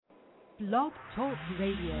Blog Talk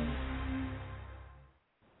Radio.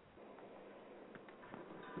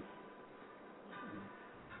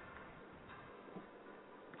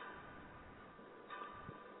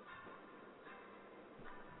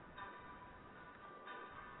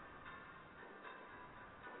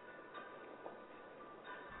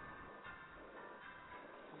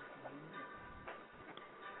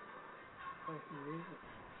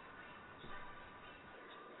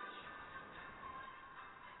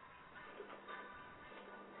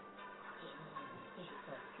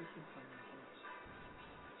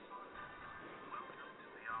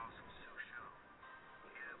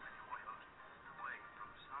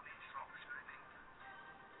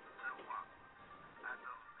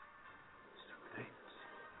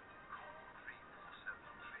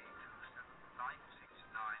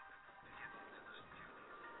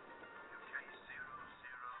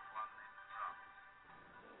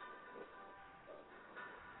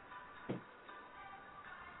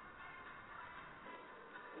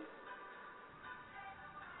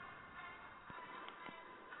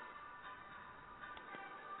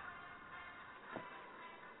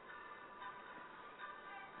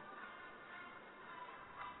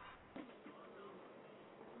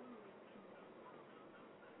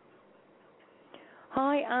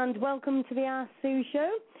 Hi and welcome to the Ask Sue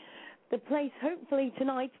Show, the place hopefully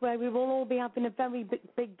tonight where we will all be having a very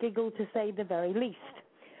big giggle to say the very least.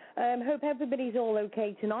 Hope everybody's all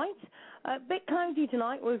okay tonight. A bit cloudy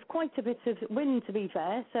tonight with quite a bit of wind to be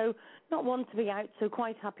fair, so not one to be out, so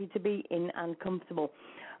quite happy to be in and comfortable.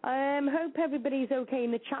 Hope everybody's okay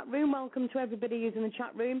in the chat room. Welcome to everybody who's in the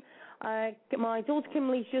chat room. My daughter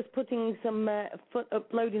Kimberly's just putting some,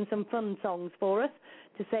 uploading some fun songs for us,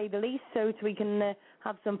 to say the least, so we can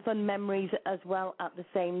have some fun memories as well at the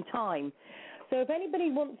same time. So if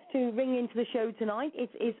anybody wants to ring into the show tonight, it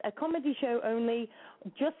is a comedy show only,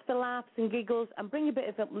 just for laughs and giggles, and bring a bit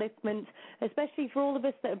of upliftment, especially for all of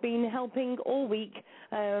us that have been helping all week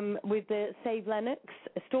with the Save Lennox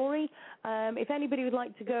story. If anybody would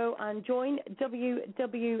like to go and join,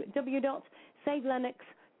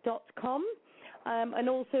 www.savelennox.com. And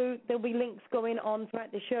also there'll be links going on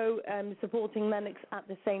throughout the show supporting Lennox at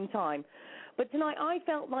the same time. But tonight I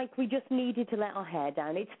felt like we just needed to let our hair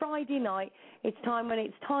down. It's Friday night. It's time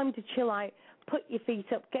to chill out, put your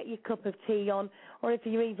feet up, get your cup of tea on, or if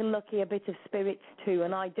you're even lucky, a bit of spirits too,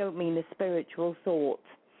 and I don't mean the spiritual sort.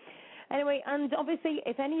 Anyway, and obviously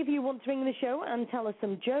if any of you want to ring the show and tell us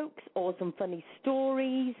some jokes or some funny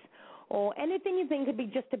stories, or anything you think would be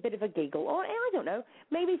just a bit of a giggle, or I don't know,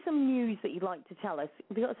 maybe some news that you'd like to tell us.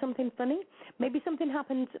 Have you got something funny? Maybe something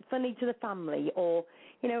happened funny to the family, or,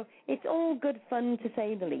 you know, it's all good fun to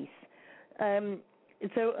say the least.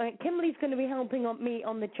 So Kimberly's going to be helping me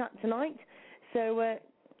on the chat tonight, so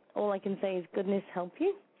all I can say is goodness help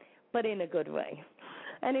you, but in a good way.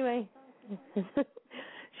 Anyway,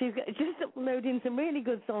 she's just uploading some really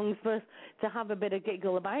good songs for us to have a bit of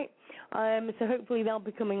giggle about. So hopefully they'll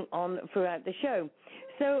be coming on throughout the show.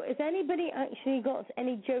 So has anybody actually got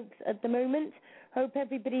any jokes at the moment? Hope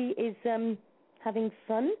everybody is having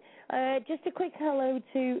fun. Just a quick hello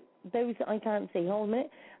to those that I can't see. Hold a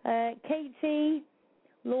minute. Katie,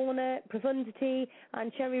 Lorna, Profundity,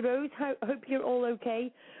 and Cherry Rose. Hope you're all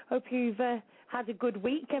okay. Hope you've had a good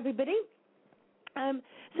week, everybody. So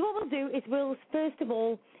what we'll do is we'll first of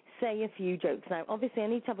all say a few jokes. Now, obviously, I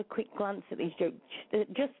need to have a quick glance at these jokes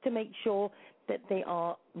just to make sure that they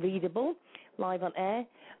are readable live on air.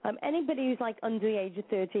 Anybody who's like under the age of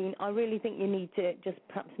 13, I really think you need to just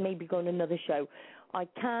perhaps maybe go on another show. I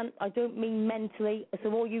don't mean mentally,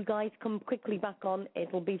 so all you guys come quickly back on,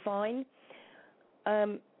 it'll be fine.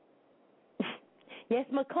 Yes,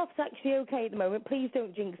 my cough's actually okay at the moment. Please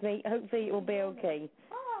don't jinx me. Hopefully it will be okay.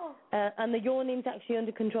 And the yawning's actually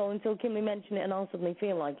under control until Kimberly mentioned it and I'll suddenly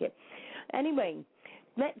feel like it. Anyway,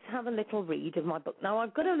 let's have a little read of my book. Now,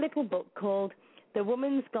 I've got a little book called The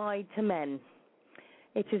Woman's Guide to Men.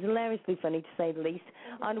 It is hilariously funny, to say the least.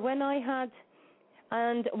 And when I had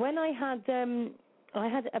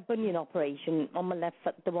a bunion operation on my left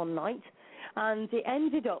foot the one night, and it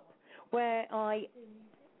ended up where I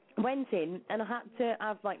went in and I had to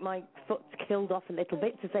have like my foot killed off a little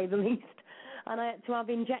bit, to say the least. And I had to have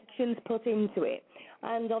injections put into it.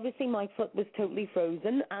 And obviously my foot was totally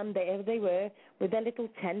frozen, and there they were with their little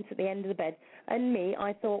tent at the end of the bed. And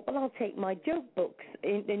I thought, well, I'll take my joke books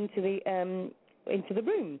into the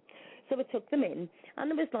room. So I took them in,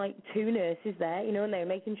 and there was like two nurses there, you know, and they were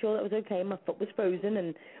making sure that was okay. My foot was frozen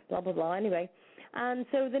and blah, blah, blah. Anyway, and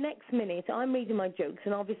so the next minute I'm reading my jokes,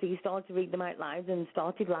 and obviously he started to read them out loud and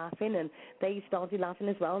started laughing, and they started laughing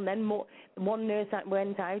as well. And then one nurse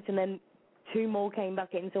went out, and then 2 more came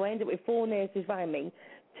back in, so I ended up with 4 nurses around me,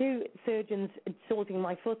 2 surgeons sorting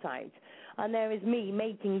my foot out, and there is me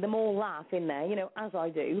making them all laugh in there, as I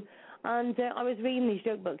do. And I was reading these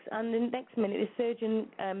joke books, and the next minute the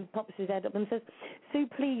surgeon pops his head up and says, "Sue,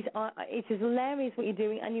 please, it is hilarious what you're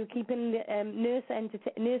doing, and you're keeping the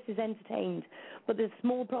nurses entertained. But there's a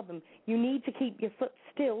small problem. You need to keep your foot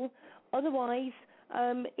still, otherwise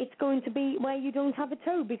it's going to be where you don't have a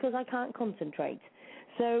toe because I can't concentrate."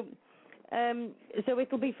 So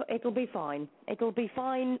it'll be fine. It'll be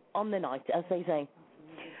fine on the night, as they say.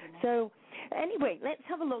 So. Anyway, let's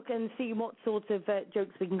have a look and see what sort of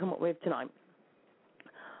jokes we can come up with tonight.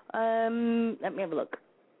 Let me have a look.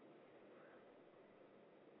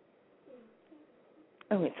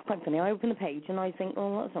 Oh, it's quite funny. I open the page and I think,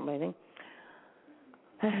 oh, that's not moving.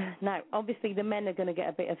 Now, obviously, the men are going to get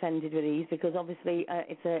a bit offended with these because obviously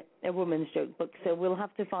it's a woman's joke book, so we'll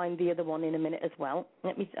have to find the other one in a minute as well.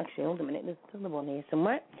 Actually, hold a minute. There's another one here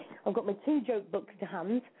somewhere. I've got my 2 joke books to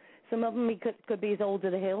hand. Some of them could be as old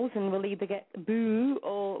as the hills, and we'll either get boo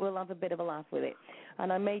or we'll have a bit of a laugh with it.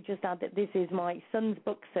 And I may just add that this is my son's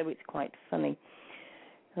book, so it's quite funny.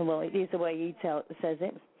 Well, it is the way he says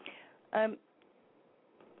it.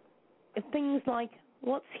 Things like,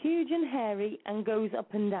 what's huge and hairy and goes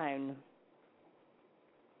up and down?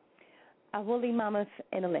 A woolly mammoth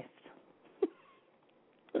in a lift.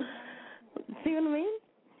 See what I mean?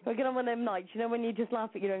 We're going to have one of them nights, when you just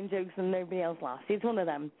laugh at your own jokes and nobody else laughs. It's one of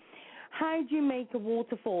them. How do you make a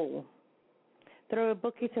waterfall? Throw a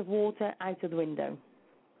bucket of water out of the window.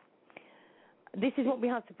 This is what we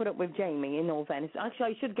have to put up with Jamie, in all fairness.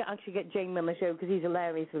 Actually, I should get Jamie on the show because he's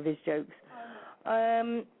hilarious with his jokes.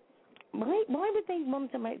 Why would they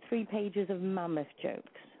want about 3 pages of mammoth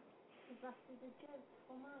jokes?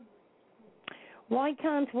 Why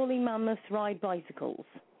can't woolly mammoths ride bicycles?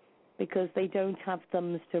 Because they don't have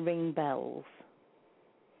thumbs to ring bells.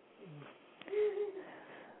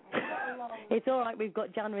 It's all right, we've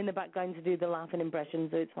got Jana in the background to do the laughing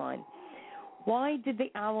impressions, so it's fine. Why did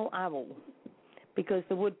the owl owl? Because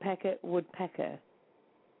the woodpecker woodpecker.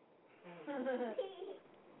 I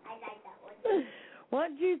like that one. What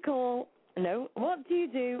do you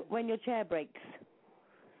do when your chair breaks?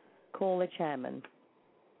 Call a chairman.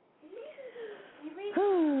 You read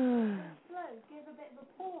slow, give a bit of a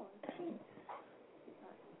pause.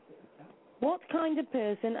 What kind of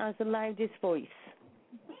person has the loudest voice?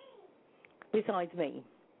 Besides me.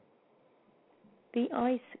 The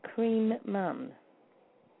ice cream man.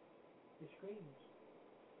 He screams.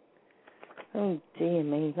 Oh dear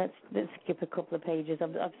me. Let's skip a couple of pages.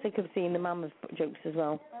 I'm sick of seeing the mammoth jokes as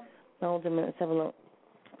well. Hold a minute, let's have a look.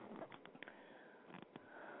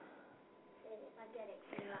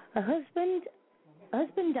 A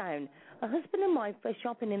husband down. A husband and wife are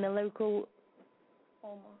shopping in the local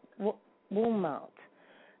Walmart.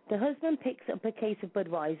 The husband picks up a case of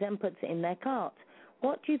Budweiser and puts it in their cart.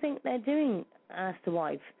 What do you think they're doing? Asked the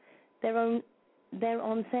wife. They're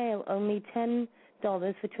on sale, only $10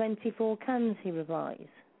 for 24 cans, he replies.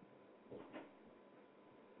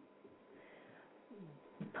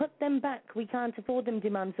 Put them back, we can't afford them,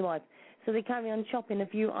 demands the wife. So they carry on shopping a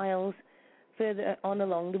few aisles further on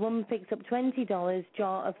along. The woman picks up $20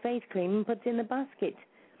 jar of face cream and puts it in the basket.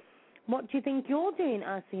 What do you think you're doing?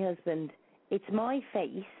 Asked the husband. It's my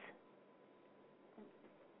face.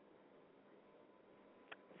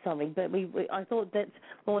 Sorry, but I thought that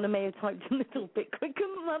Lorna may have typed a little bit quicker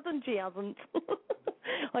than that, and she hasn't.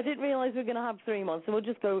 I didn't realise we were going to have 3 more, so we'll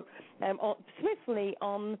just go swiftly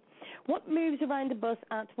on what moves around a bus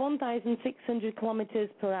at 1,600 kilometres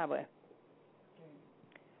per hour.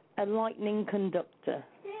 A lightning conductor.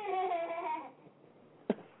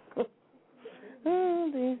 Oh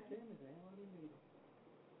dear.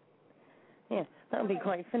 Yeah, that would be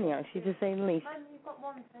quite funny actually, to say the least. You've got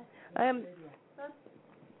one first.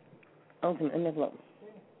 Ultimately, never look.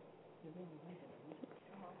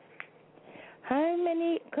 How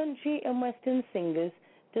many country and western singers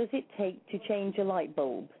does it take to change a light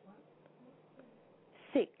bulb?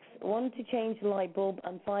 6. 1 to change the light bulb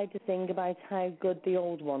and 5 to sing about how good the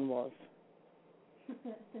old one was.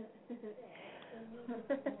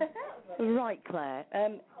 Right, Claire.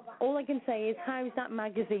 All I can say is, how's that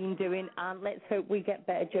magazine doing? And let's hope we get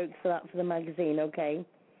better jokes for that for the magazine, okay?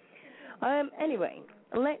 Anyway,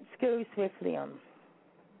 let's go swiftly on.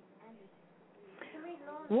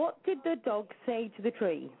 What did the dog say to the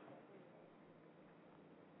tree?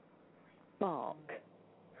 Bark.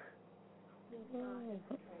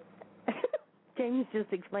 James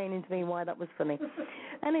just explaining to me why that was funny.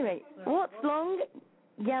 Anyway, what's long,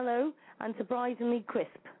 yellow, and surprisingly crisp?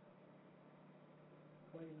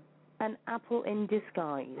 An apple in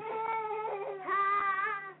disguise.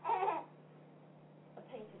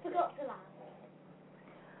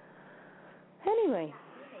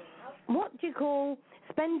 you call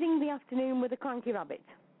spending the afternoon with a cranky rabbit?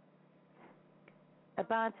 A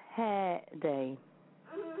bad hair day.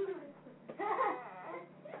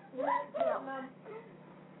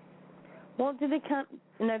 What did the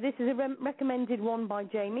No, this is a recommended one by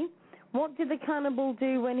Jamie. What did the cannibal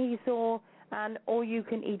do when he saw an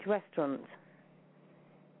all-you-can-eat restaurant?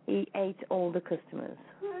 He ate all the customers.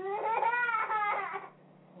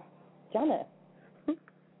 Janet?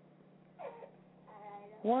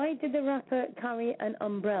 Why did the rapper carry an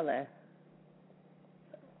umbrella?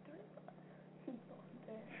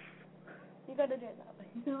 You gotta do it that way.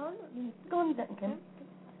 No, Go on, Duncan.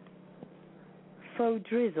 Faux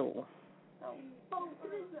drizzle.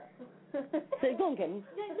 So, Duncan.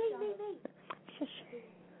 Shush.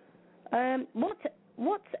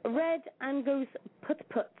 What's red and goes put?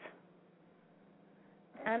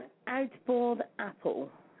 An outboard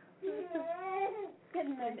apple. Get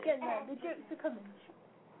in there. The jokes are coming.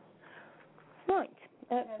 Right.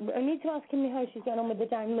 I need to ask Kimmy how she's getting on with the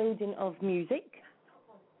downloading of music.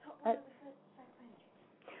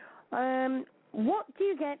 What do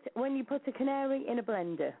you get when you put a canary in a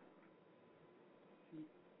blender?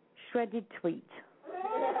 Shredded tweet.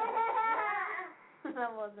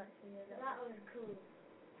 That was actually it. That was cool.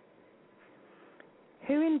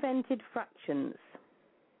 Who invented fractions?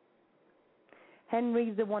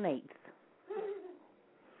 Henry the 1/8.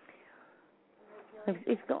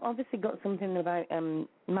 It's obviously got something about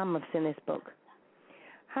mammoths in this book.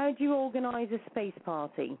 How do you organise a space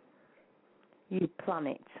party? You plan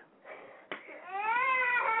it.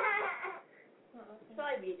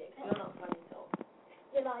 Try reading. You're not funny at all.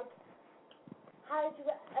 You're like, how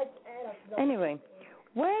to... Anyway,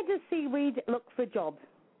 where does seaweed look for jobs?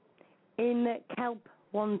 In kelp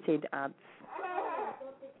wanted ads.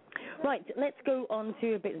 Right, let's go on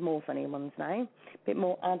to a bit more funny ones now. A bit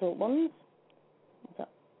more adult ones.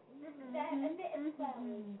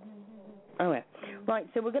 Okay. Right,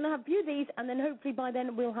 so we're going to have a few of these, and then hopefully by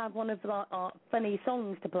then we'll have one of our funny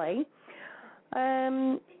songs to play.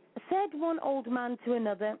 Said one old man to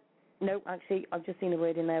another. No, actually, I've just seen a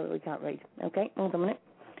word in there that we can't read. Okay, hold on a minute.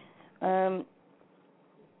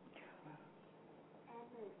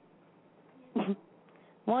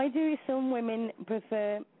 Why do some women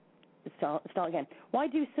prefer... Start again. Why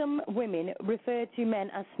do some women refer to men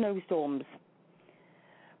as snowstorms?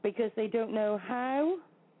 Because they don't know how...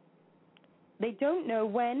 They don't know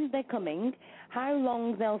when they're coming, how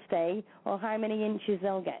long they'll stay, or how many inches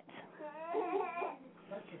they'll get.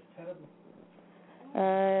 That's just terrible.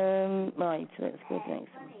 Right, let's go to the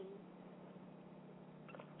next one.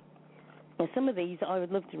 Well, some of these I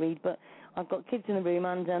would love to read, but I've got kids in the room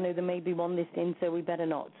and I know there may be one listed, so we better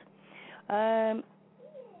not.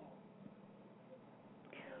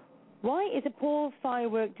 Why is a poor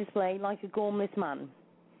firework display like a gormless man?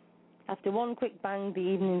 After one quick bang, the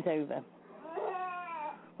evening's over.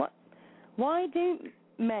 Why do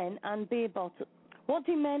men and beer bottles? What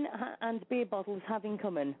do men and beer bottles have in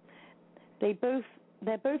common? They're both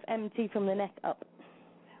empty from the neck up.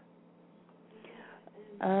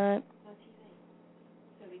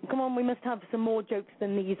 Come on, we must have some more jokes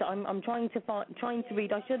than these. I'm trying to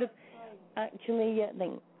read. I should have actually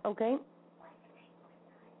think. Okay.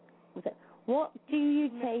 What do you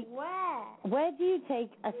take? Where do you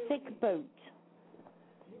take a sick boat?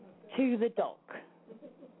 To the dock.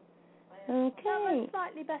 Okay. That was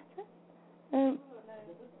slightly better.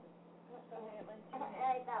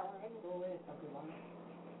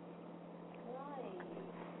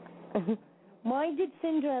 Why did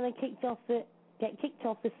Cinderella get kicked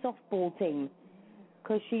off the softball team?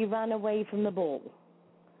 Because she ran away from the ball.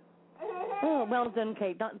 Oh, well done,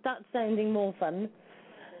 Kate. That's sounding more fun.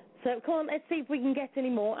 So come on, let's see if we can get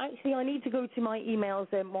any more. Actually, I need to go to my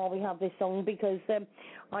emails while we have this song because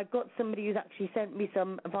I've got somebody who's actually sent me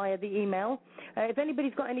some via the email. If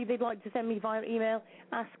anybody's got any they'd like to send me via email,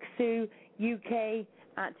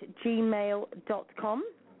 asksueuk@gmail.com.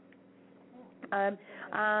 And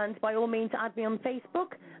by all means, add me on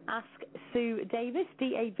Facebook, Ask Sue Davis,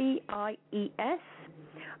 Davies.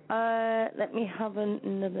 Let me have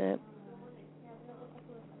another...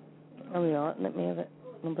 Oh, we are. Let me have it.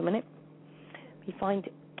 Another minute. We find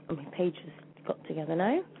my page has got together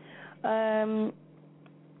now.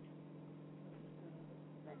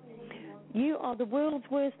 You are the world's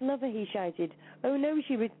worst lover, he shouted. Oh no,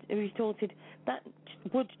 she retorted. That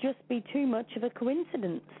would just be too much of a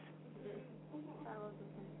coincidence.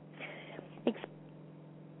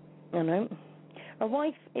 I know. A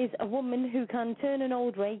wife is a woman who can turn an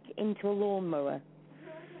old rake into a lawnmower.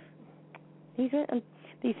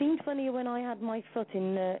 They seemed funnier when I had my foot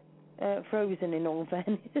in Frozen, in all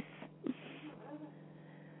fairness.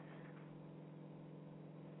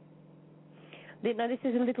 Now, this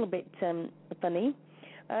is a little bit funny.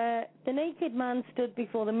 The naked man stood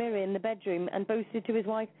before the mirror in the bedroom and boasted to his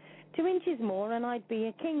wife, 2 inches more and I'd be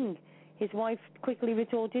a king. His wife quickly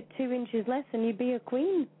retorted, 2 inches less and you'd be a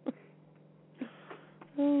queen.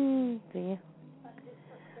 Oh, dear.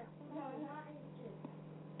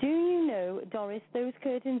 Do you know, Doris, those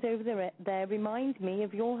curtains over there remind me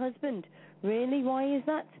of your husband. Really? Why is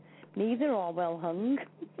that? Neither are well hung.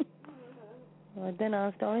 I then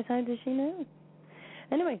asked Doris, how does she know?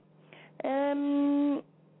 Anyway,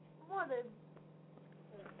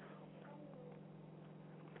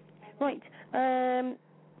 right.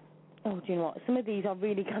 Oh, do you know what? Some of these I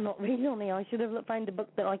really cannot read on here. I should have found a book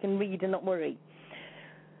that I can read and not worry.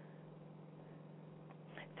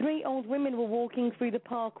 3 old women were walking through the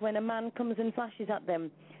park when a man comes and flashes at them.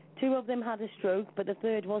 2 of them had a stroke, but the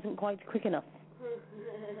third wasn't quite quick enough.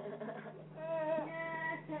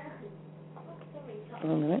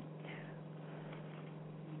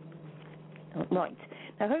 Right.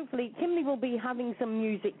 Now, hopefully, Kimberly will be having some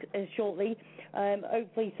music shortly,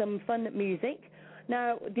 hopefully some fun music.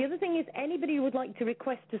 Now, the other thing is, anybody who would like to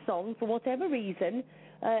request a song for whatever reason,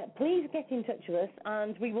 please get in touch with us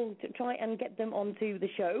and we will try and get them onto the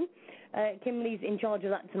show. Kimberly's in charge of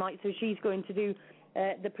that tonight, so she's going to do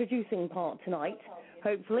the producing part tonight,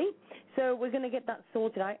 hopefully. So we're going to get that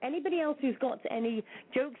sorted out. Anybody else who's got any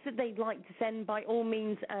jokes that they'd like to send, by all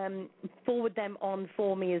means, forward them on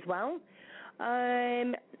for me as well.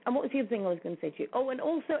 And what was the other thing I was going to say to you? Oh, and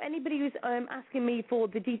also anybody who's asking me for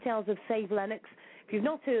the details of Save Lennox, if you've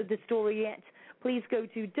not heard the story yet, please go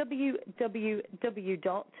to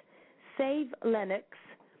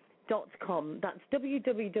www.savelennox.com. That's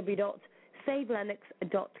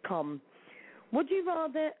www.savelennox.com. Would you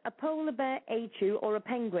rather a polar bear ate you or a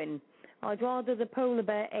penguin? I'd rather the polar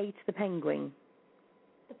bear ate the penguin.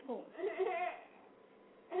 The pause.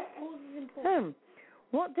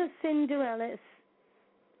 What does Cinderella's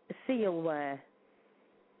seal wear?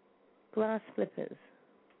 Glass slippers.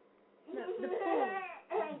 No, the pause.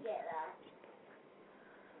 I get that.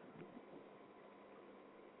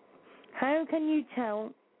 How can you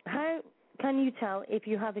tell if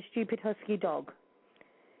you have a stupid husky dog?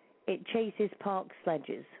 It chases park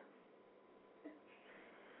sledges.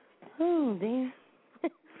 Oh dear.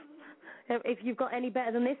 If you've got any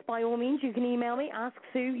better than this, by all means, you can email me,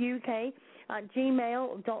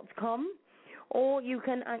 asksueuk@gmail.com, or you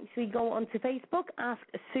can actually go onto Facebook, Ask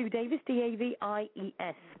Sue Davis, Davies.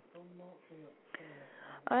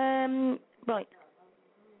 Right.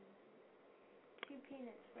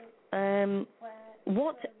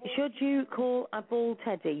 What should you call a bull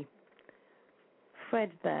teddy?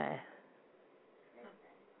 Fredbear.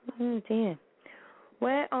 Oh dear.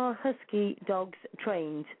 Where are husky dogs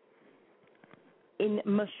trained? In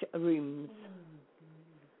mushrooms.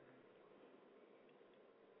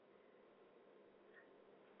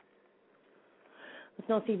 It's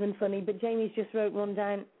not even funny, but Jamie's just wrote one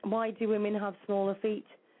down. Why do women have smaller feet?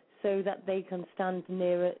 So that they can stand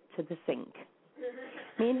nearer to the sink.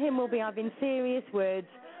 Me and him will be having serious words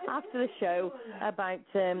after the show about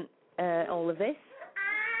all of this.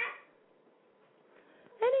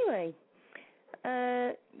 Anyway,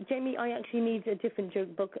 Jamie, I actually need a different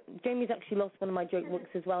joke book. Jamie's actually lost one of my joke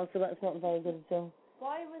books as well, so that's not very good at all.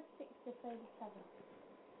 Why was 6 afraid of 7?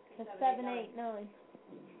 Because 7, 8, 9.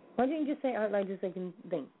 Why don't you just say it out loud just so I can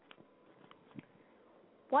think?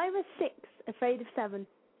 Why was 6 afraid of 7?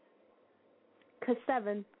 Because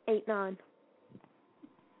 7, 8, 9.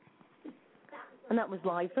 And that was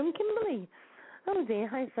live from Kimberly. Oh dear,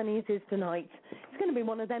 how funny it is tonight. It's going to be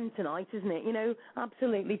one of them tonight, isn't it? You know,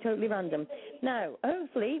 absolutely, totally random. Now,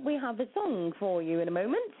 hopefully, we have a song for you in a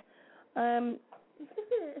moment.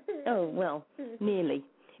 Oh, well, nearly.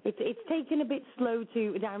 It's taken a bit slow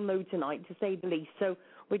to download tonight, to say the least, so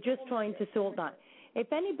we're just trying to sort that.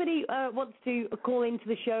 If anybody wants to call into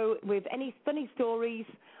the show with any funny stories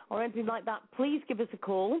or anything like that, please give us a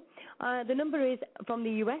call. The number is from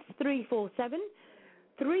the US,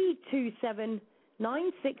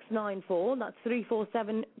 347-327-9694. That's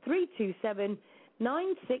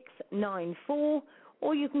 347-327-9694.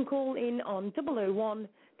 Or you can call in on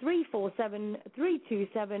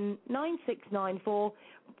 001-347-327-9694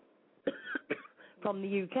 from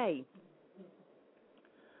the UK.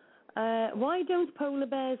 Why don't polar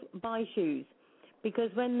bears buy shoes?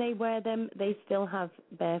 Because when they wear them, they still have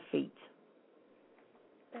bare feet.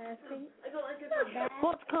 Bare feet?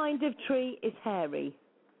 What kind of tree is hairy?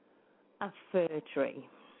 A fir tree.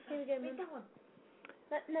 Here we go, Mum.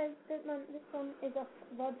 No, this one is off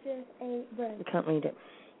Roger A. Brown. I can't read it.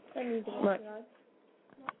 Don't read it. Right. Do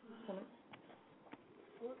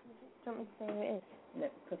you want me to say who it is? No,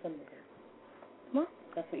 because I'm What?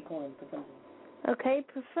 That's what you call him, Profundity. Okay,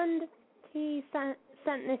 Profundity sent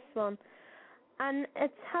this one. An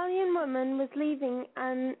Italian woman was leaving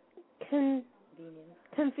an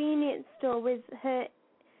convenience store with her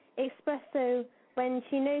espresso when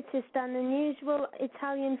she noticed an unusual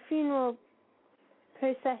Italian funeral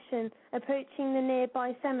procession approaching the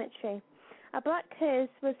nearby cemetery. A black hearse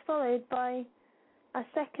was followed by a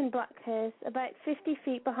second black hearse about 50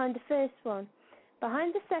 feet behind the first one.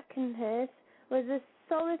 Behind the second hearse was a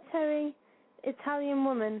solitary Italian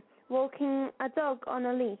woman walking a dog on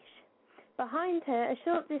a leash. Behind her, a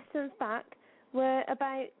short distance back, were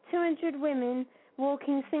about 200 women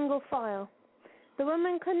walking single file. The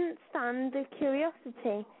woman couldn't stand the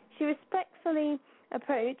curiosity. She respectfully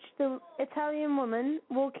approached the Italian woman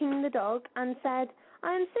walking the dog and said,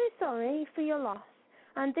 "I am so sorry for your loss,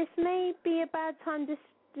 and this may be a bad time to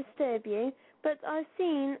disturb you, but I've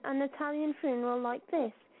seen an Italian funeral like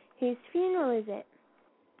this. Whose funeral is it?"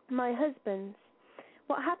 "My husband's."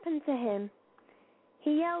 "What happened to him?"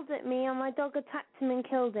 "He yelled at me and my dog attacked him and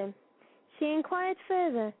killed him." She inquired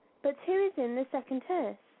further, "But who is in the second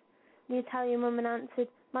hearse?" The Italian woman answered,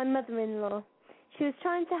 "My mother-in-law. She was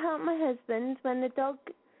trying to help my husband when the dog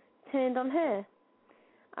turned on her."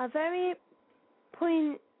 A very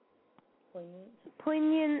poignant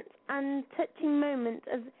and touching moment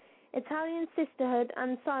of Italian sisterhood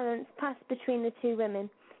and silence passed between the two women.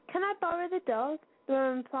 "Can I borrow the dog?" The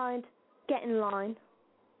woman replied, "Get in line."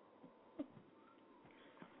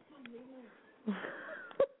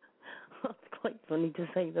 That's quite funny to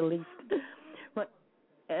say the least. But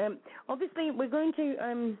obviously we're going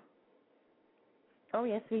to oh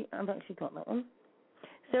yes, I've actually got that one.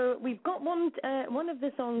 So we've got one of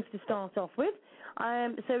the songs to start off with.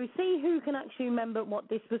 So see who can actually remember what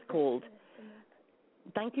this was called.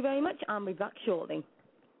 Thank you very much. I'll be back shortly.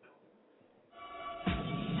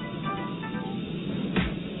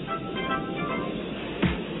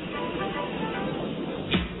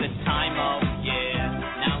 It's the time of year,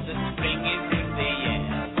 now the spring is in the air,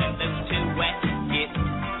 when those two wet gits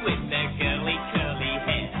with their curly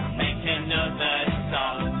hair make another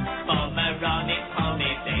song for Moronic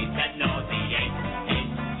holidays and nauseate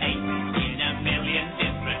in a million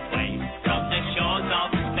different ways, from the shores of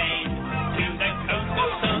Spain to the coast of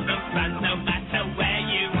southern France. No matter where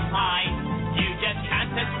you hide, you just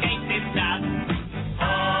can't escape this dance.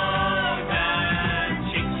 Oh, the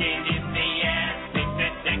chicken in the air, stick the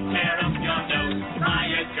deck chair up your nose, buy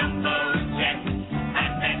a jumbo jet,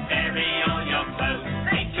 and then bury all your clothes.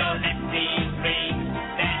 Take your MP3,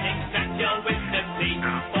 then extract your wisdom teeth,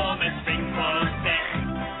 form a string quartet,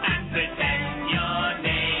 and pretend your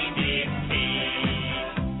name is Keith.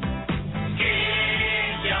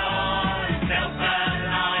 Skin yourself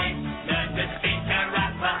alive, learn to speak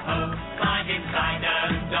Arapaho, climb inside a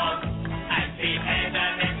dog, and behead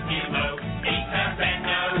an Eskimo, eat a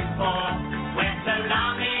Renault 4, wear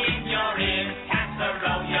salami in your ears,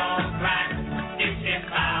 casserole your grand,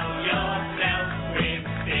 disembowel yourself with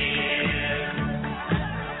beer.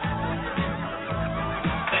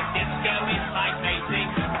 The disco is vibrating,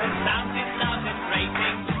 the sound is loud and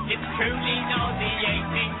grating, it's truly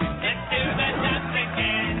nauseating, let's do the dance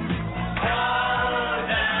again. Oh,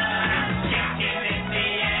 the chicken in the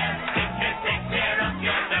air, stick a deck chair up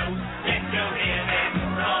your nose, let your earrings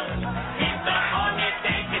roll, it's a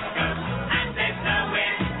holiday disco, and there's no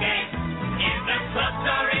escape, in the clubs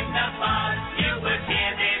or in the bars, you would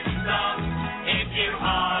hear this song, if you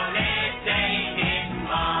holidayed in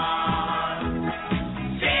Mars.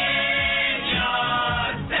 Sing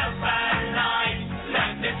yourself alive,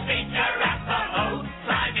 learn to speak Arapaho,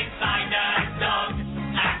 climb inside a dog,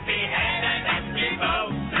 and behead an Eskimo.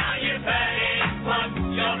 Now you've heard it once,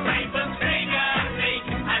 your brain will sing a leak,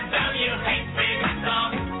 and though you hate big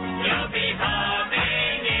songs, you'll be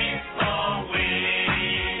humming it for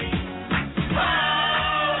weeks.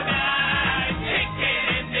 Oh, the chicken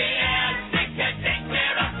in the air, stick a deck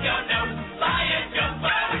chair up your nose, buy a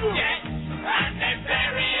jumbo jet, and then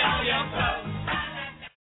bury all your clothes.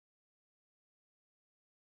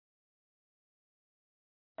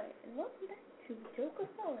 Welcome back to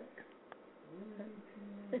Jokeaholic.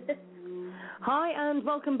 Hi and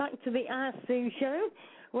welcome back to the Ask Sue show,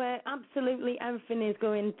 where absolutely everything is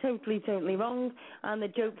going totally wrong and the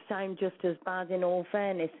jokes sound just as bad, in all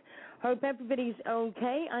fairness. Hope everybody's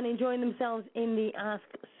okay and enjoying themselves in the Ask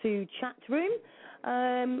Sue chat room.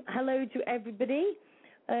 Hello to everybody.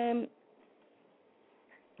 I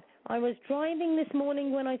was driving this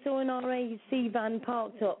morning when I saw an RAC van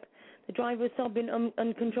parked up. The driver was sobbing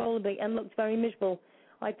uncontrollably and looked very miserable.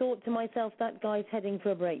 I thought to myself, that guy's heading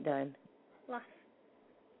for a breakdown. Laugh.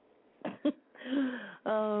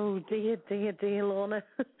 Oh, dear, dear, dear, Lorna.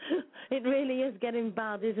 It really is getting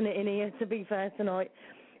bad, isn't it, in here, to be fair, tonight?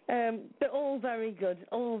 But all very good,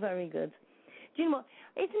 all very good. Do you know what?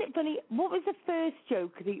 Isn't it funny? What was the first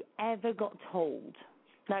joke that you ever got told?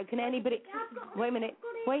 Now, can anybody... Wait a minute.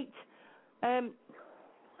 Wait. I don't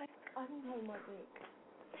know my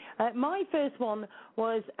book. My first one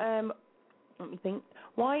was... let me think.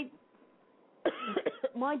 Why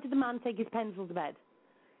did the man take his pencil to bed?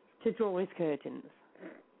 To draw his curtains.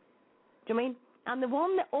 Do you mean? And the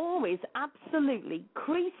one that always absolutely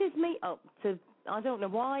creases me up to... I don't know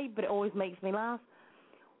why, but it always makes me laugh.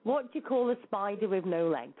 What do you call a spider with no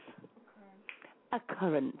legs? A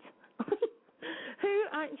current. Who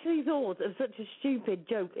actually thought of such a stupid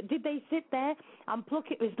joke? Did they sit there and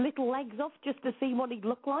pluck it with little legs off just to see what he'd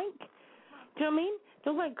look like? Do you know what I mean?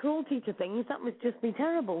 Talk about cruelty to things. That would just be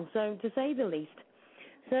terrible, so to say the least.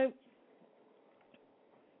 So,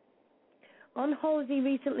 on holiday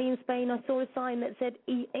recently in Spain, I saw a sign that said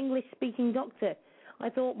English-speaking doctor. I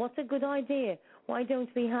thought, what a good idea. Why don't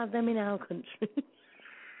we have them in our country?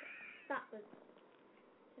 That was...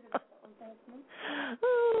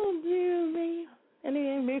 Oh, dear me.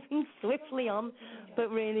 Anyway, moving swiftly on, but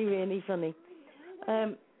really, really funny.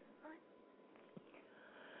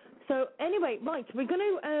 So, anyway, right, we're going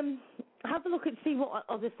to have a look and see what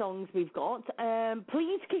other songs we've got.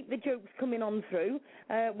 Please keep the jokes coming on through.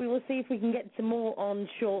 We will see if we can get some more on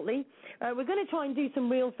shortly. We're going to try and do some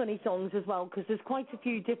real funny songs as well, because there's quite a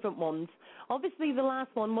few different ones. Obviously, the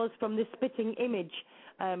last one was from the Spitting Image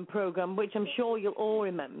program, which I'm sure you'll all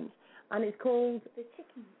remember. And it's called... The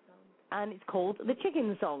Chicken Song. And it's called The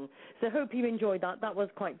Chicken Song. So I hope you enjoyed that. That was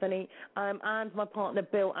quite funny. And my partner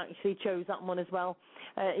Bill actually chose that one as well.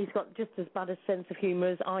 He's got just as bad a sense of humour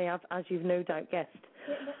as I have, as you've no doubt guessed.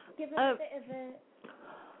 Give us a bit of a...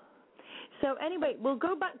 So anyway, we'll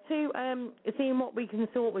go back to seeing what we can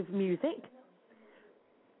sort with music.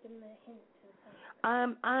 Give them a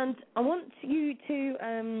hint. And I want you to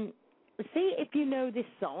see if you know this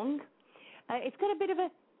song. It's got a bit of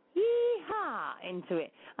a yee-haw into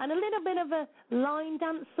it, and a little bit of a line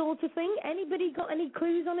dance sort of thing. Anybody got any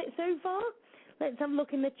clues on it so far? Let's have a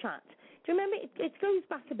look in the chat. Do you remember? It goes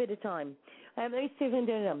back a bit of time. Let me see if I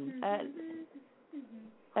can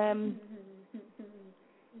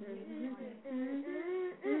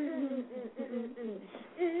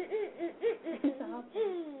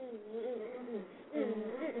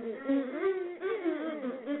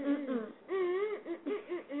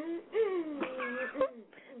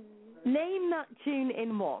Name that tune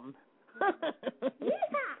in one.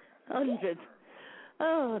 100.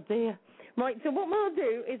 Oh, dear. Right, so what we'll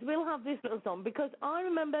do is we'll have this little song, because I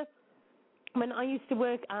remember when I used to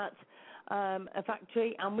work at a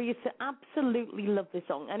factory, and we used to absolutely love this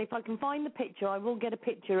song. And if I can find the picture, I will get a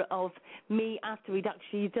picture of me after we'd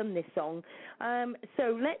actually done this song.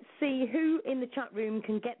 So let's see who in the chat room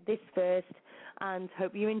can get this first, and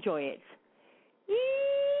hope you enjoy it.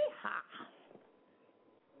 Yee-haw!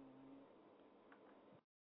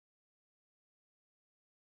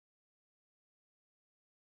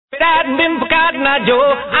 If it hadn't been for Cotton Eye Joe,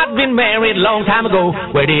 I'd been married a long time ago.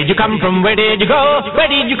 Where did you come from? Where did you go? Where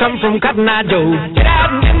did you come from, Cotton Eye Joe? If it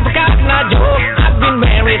hadn't been for Cotton Eye Joe, I'd been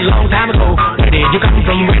married a long time ago. Where did you come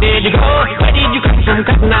from? Where did you go? Where did you come from,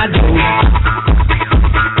 Cotton Eye Joe?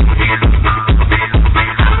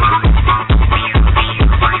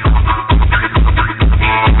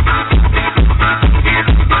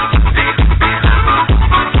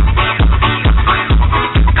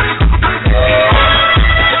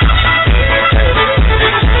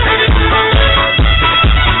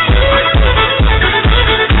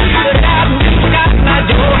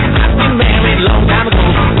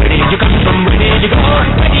 Where did you come from?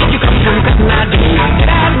 Where did you come from, Cotton Eye Joe? Get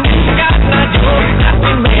out and get Cotton Eye Joe.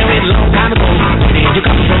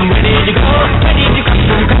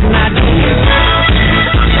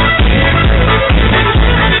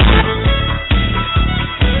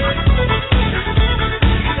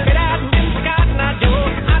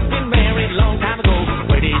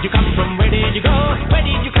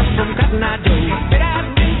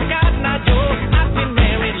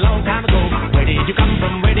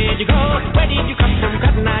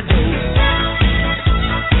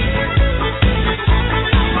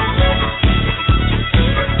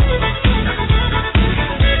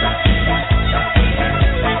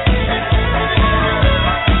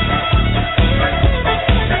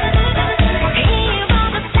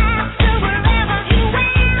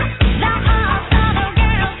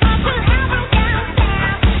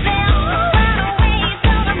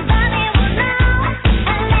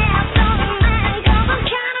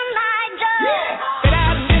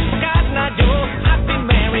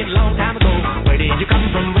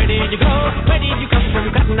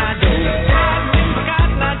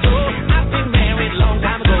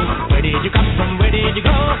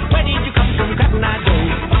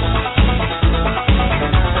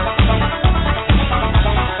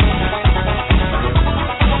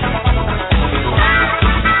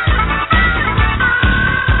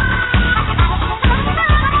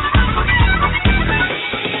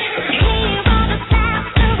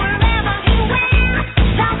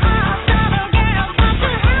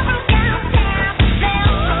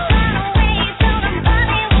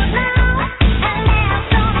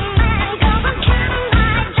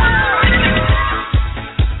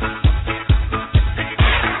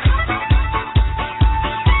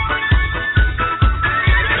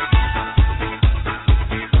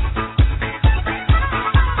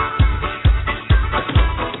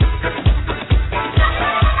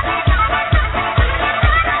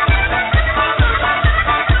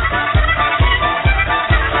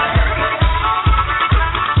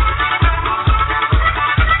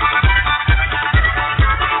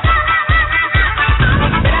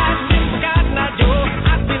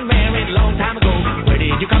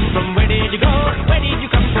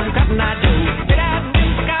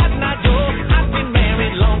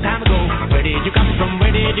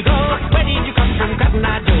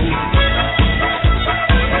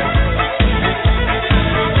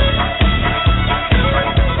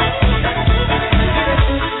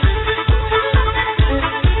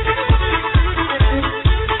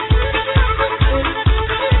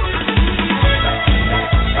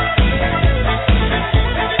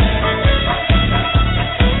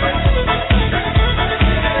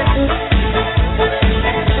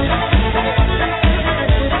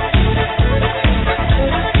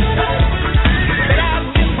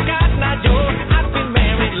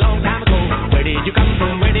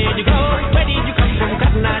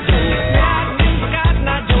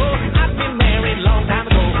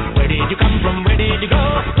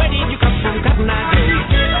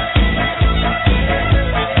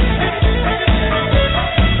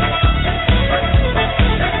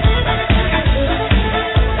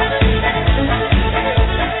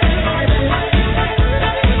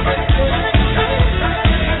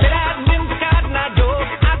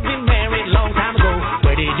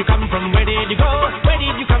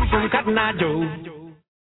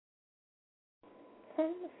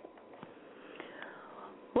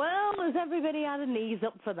 Well, has everybody had a knees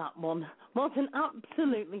up for that one? What an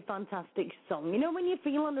absolutely fantastic song. You know, when you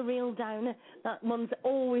feel on a real downer, that one's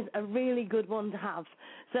always a really good one to have.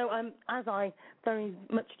 So as I very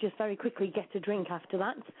quickly get a drink after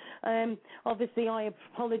that, obviously I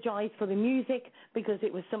apologise for the music because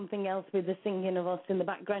it was something else with the singing of us in the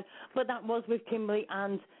background, but that was with Kimberly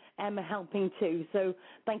and Emma helping too. So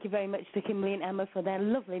thank you very much to Kimberly and Emma for their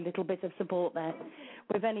lovely little bit of support there.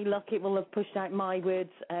 With any luck, it will have pushed out my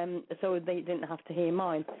words so they didn't have to hear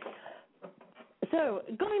mine. So,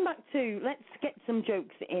 going back to, let's get some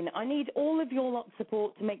jokes in. I need all of your lot's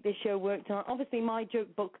support to make this show work tonight. Obviously, my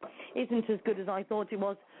joke book isn't as good as I thought it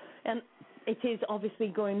was, and it is obviously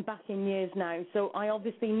going back in years now, so I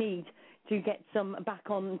obviously need to get some back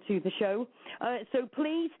on to the show. So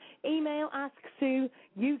please email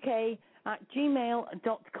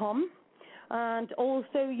asksueuk@gmail.com, and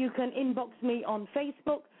also you can inbox me on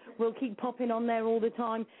Facebook. We'll keep popping on there all the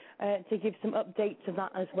time to give some updates of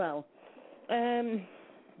that as well.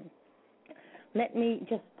 Let me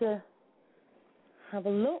just have a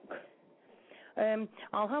look.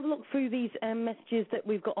 I'll have a look through these messages that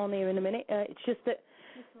we've got on here in a minute. It's just that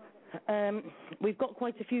we've got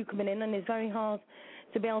quite a few coming in, and it's very hard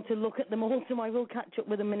to be able to look at them all, so I will catch up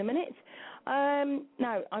with them in a minute.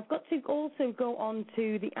 Now, I've got to also go on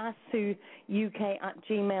to the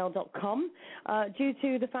asksueuk@gmail.com due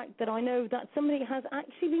to the fact that I know that somebody has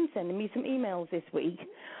actually been sending me some emails this week,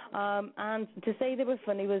 and to say they were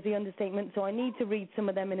funny was the understatement, so I need to read some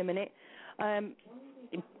of them in a minute.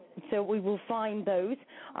 So we will find those.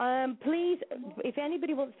 Please, if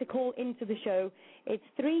anybody wants to call into the show, it's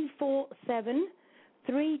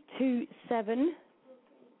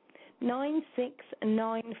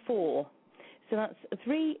 347-327-9694. So that's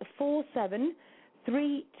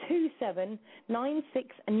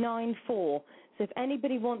 347-327-9694. So if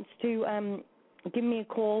anybody wants to give me a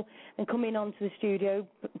call and come in onto the studio,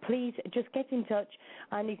 please just get in touch,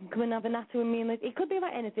 and you can come and have a natter with me. And it could be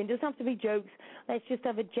about anything. It doesn't have to be jokes. Let's just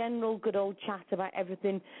have a general good old chat about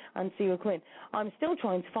everything and see what's coming. I'm still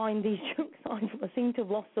trying to find these jokes. I seem to have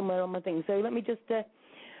lost somewhere on my thing, so let me just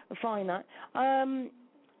find that.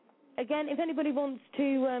 Again, if anybody wants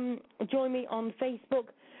to join me on Facebook,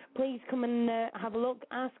 please come and have a look.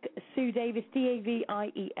 Ask Sue Davis, Davies,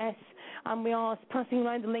 and we are passing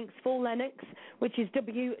around the links for Lennox, which is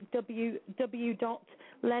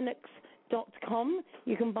www.lennox.com.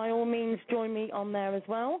 You can by all means join me on there as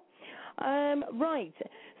well. Right,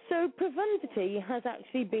 so Profundity has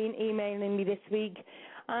actually been emailing me this week,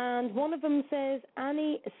 and one of them says,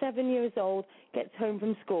 Annie, 7 years old, gets home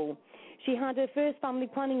from school. She had her first family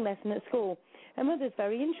planning lesson at school. Her mother's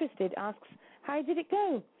very interested, asks, how did it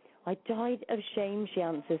go? I died of shame, she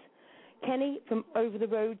answers. Kenny from over the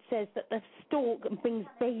road says that the stork brings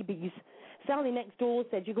babies. Sally next door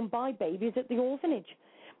says you can buy babies at the orphanage.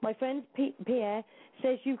 My friend Pierre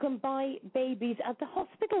says you can buy babies at the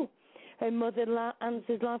hospital. Her mother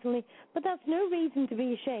answers laughingly, but that's no reason to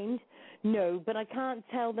be ashamed. No, but I can't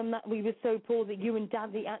tell them that we were so poor that you and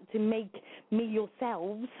Daddy had to make me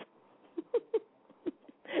yourselves.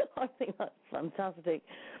 I think that's fantastic.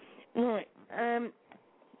 Right,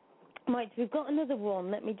 right, we've got another one.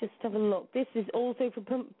 Let me just have a look. This is also for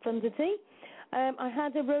Profundity. I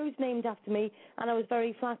had a rose named after me, and I was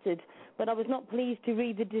very flattered, but I was not pleased to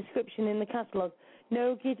read the description in the catalogue.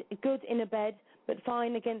 No good in a bed, but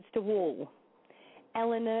fine against a wall.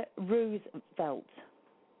 Eleanor Roosevelt.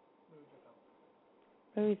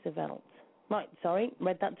 Roosevelt. Right, sorry,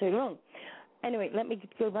 read that too wrong. Anyway, let me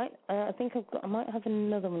go back. I think I might have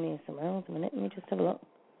another one here somewhere. Hold a minute, let me just have a look.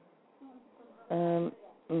 No,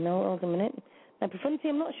 hold a minute. Now, Profundity,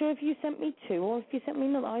 I'm not sure if you sent me two or if you sent me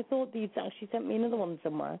another. I thought you'd actually sent me another one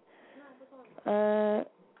somewhere.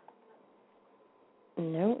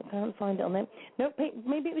 No, I can't find it on there. No,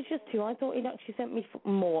 maybe it was just two. I thought he'd actually sent me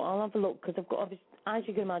more. I'll have a look because I've got, as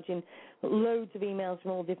you can imagine, loads of emails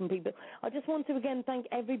from all different people. I just want to again thank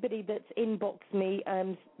everybody that's inboxed me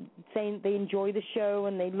saying they enjoy the show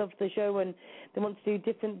and they love the show and they want to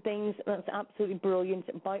do different things. That's absolutely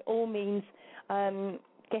brilliant. By all means,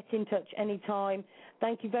 get in touch anytime.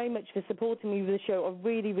 Thank you very much for supporting me with the show. I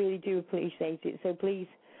really, really do appreciate it. So please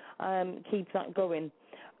keep that going.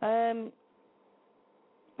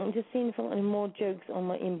 I'm just seeing if I've got any more jokes on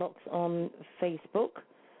my inbox on Facebook.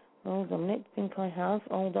 Hold on a minute. I think I have.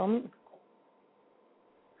 Hold on.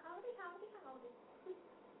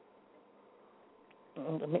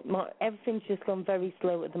 Hold on a minute. Everything's just gone very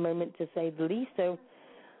slow at the moment, to say the least. So,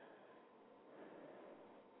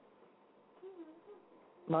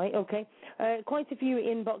 right, okay. Quite a few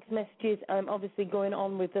inbox messages, obviously going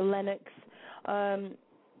on with the Lennox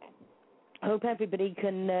I hope everybody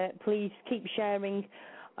can please keep sharing.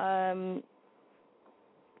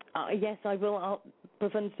 Yes, I will.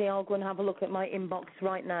 Profundity, I'll go and have a look at my inbox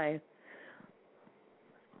right now.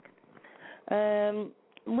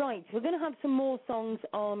 Right, we're going to have some more songs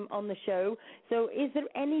on the show. So is there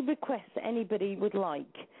any requests that anybody would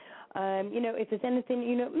like? If there's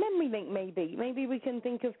anything, memory link maybe. Maybe we can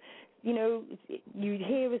think of, you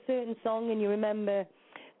hear a certain song and you remember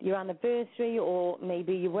your anniversary or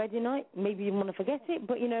maybe your wedding night. Maybe you want to forget it,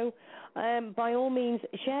 but, by all means,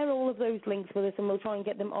 share all of those links with us and we'll try and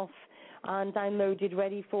get them off and downloaded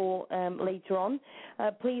ready for later on.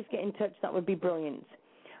 Please get in touch. That would be brilliant.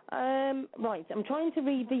 Right, I'm trying to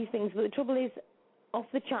read these things, but the trouble is, off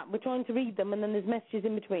the chat, we're trying to read them and then there's messages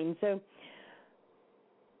in between. So,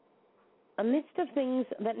 a list of things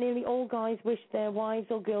that nearly all guys wish their wives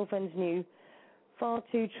or girlfriends knew. Far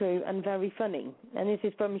too true and very funny. And this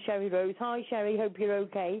is from Sherry Rose. Hi, Sherry. Hope you're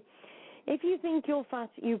okay. If you think you're fat,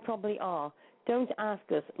 you probably are. Don't ask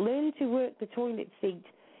us. Learn to work the toilet seat.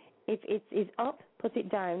 If it is up, put it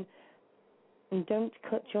down. And don't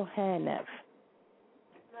cut your hair, Nev.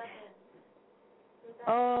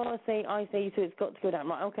 Oh, I see. So it's got to go down.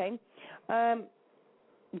 Right, okay.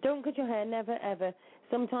 Don't cut your hair. Never, ever.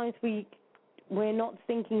 Sometimes we're not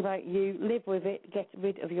thinking about you. Live with it. Get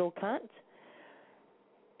rid of your cat.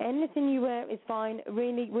 Anything you wear is fine.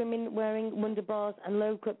 Really, women wearing wonder bras and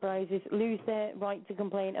low-cut blouses lose their right to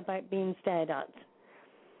complain about being stared at.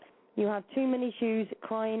 You have too many shoes.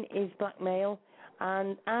 Crying is blackmail.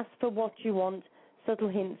 And ask for what you want. Subtle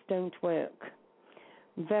hints don't work.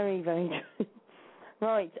 Very, very true.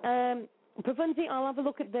 Right. Profundity, I'll have a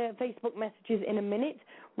look at the Facebook messages in a minute.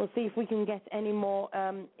 We'll see if we can get any more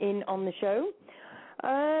in on the show.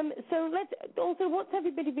 So what's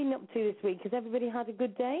everybody been up to this week? Has everybody had a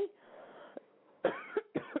good day? Do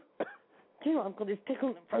you know, I've got this tickle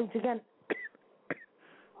in the throat again.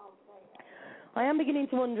 I am beginning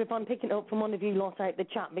to wonder if I'm picking up from one of you lot out the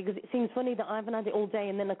chat, because it seems funny that I haven't had it all day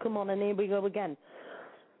and then I come on and here we go again.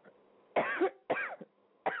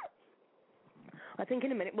 I think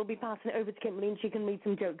in a minute we'll be passing it over to Kimberly and she can read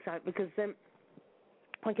some jokes out, because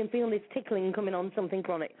I can feel this tickling coming on something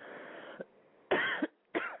chronic.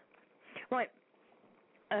 Right.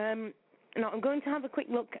 Now I'm going to have a quick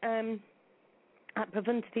look at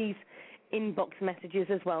Profundity's inbox messages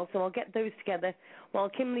as well, so I'll get those together while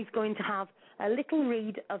Kimberly's going to have a little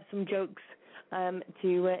read of some jokes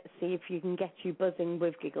to see if you can get you buzzing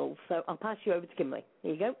with giggles. So I'll pass you over to Kimberly.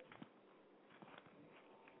 Here you go.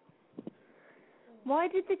 Why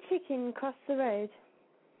did the chicken cross the road?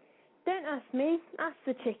 Don't ask me, ask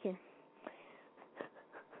the chicken.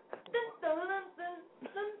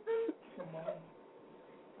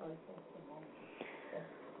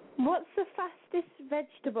 What's the fastest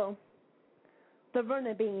vegetable? The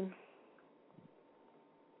runner bean.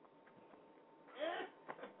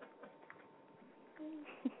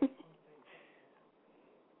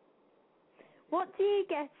 What do you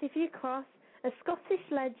get if you cross a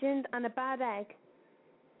Scottish legend and a bad egg?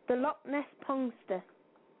 The Loch Ness Pongster.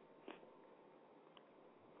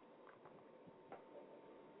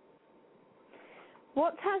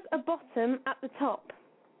 What has a bottom at the top?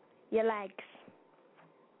 Your legs.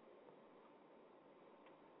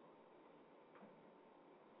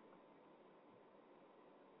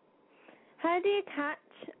 How do you catch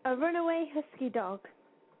a runaway husky dog?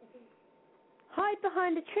 Hide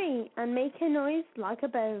behind a tree and make a noise like a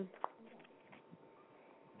bone.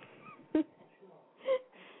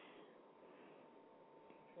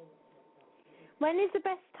 When is the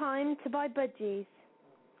best time to buy budgies?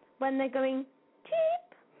 When they're going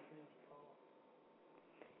cheap.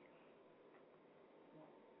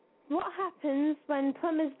 What happens when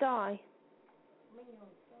plumbers die?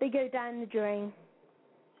 They go down the drain.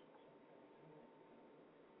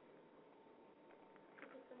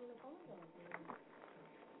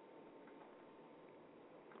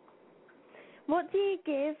 What do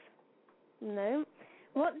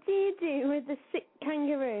you do with a sick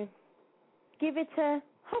kangaroo? Give it a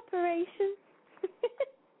operation.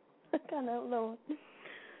 I can't help that.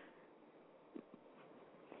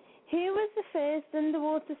 Who was the first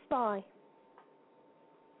underwater spy?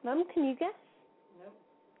 Mum, can you guess? No.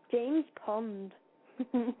 James Pond.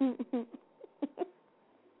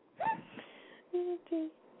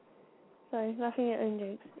 Sorry, laughing at own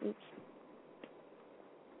jokes. Oops.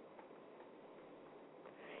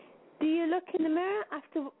 Do you look in the mirror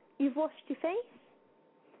after you've washed your face?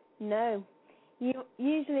 No. You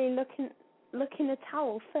usually look in a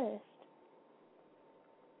towel first.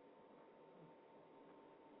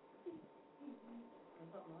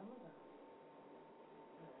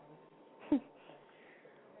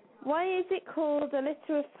 Why is it called a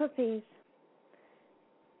litter of puppies?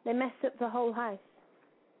 They mess up the whole house.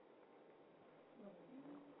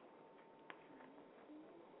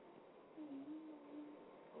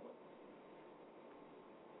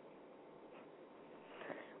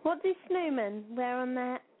 What do snowmen wear on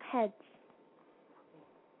their heads?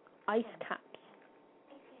 Ice caps.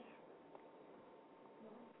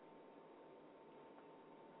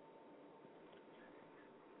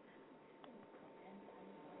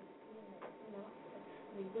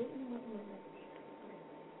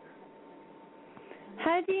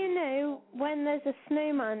 How do you know when there's a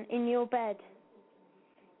snowman in your bed?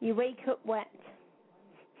 You wake up wet.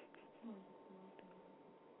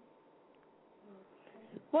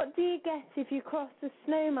 What do you get if you cross a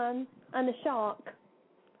snowman and a shark?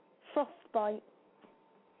 Frostbite.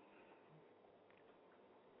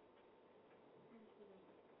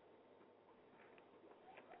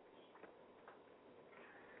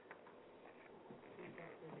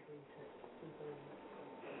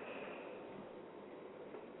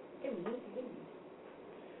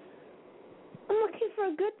 I'm looking for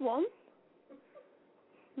a good one.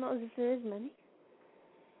 Not as if there is many.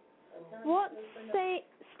 What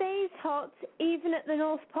stays hot even at the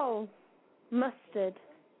North Pole? Mustard.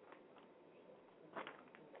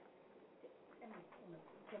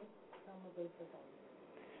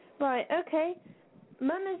 Right, okay.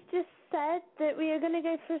 Mum has just said that we are going to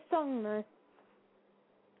go for a song now.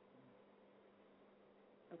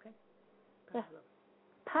 Okay. Yeah.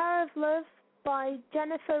 Power of Love by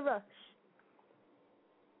Jennifer Rush.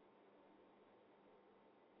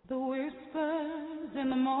 The whispers in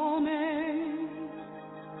the morning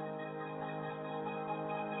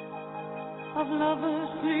of lovers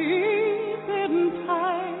sleeping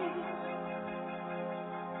tight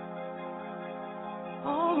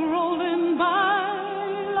are rolling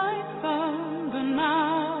by like thunder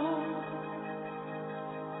now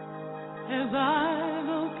as I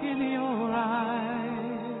look in your eyes.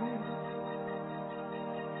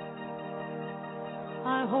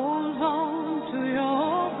 I hold on to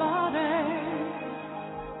your body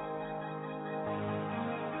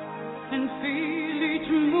and feel each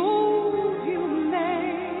move you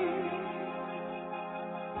make.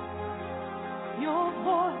 Your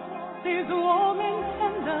voice is warm and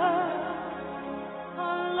tender, a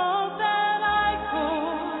love that I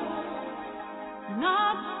could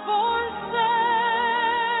not forsake,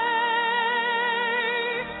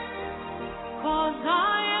 'cause I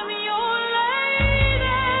am your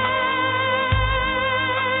lady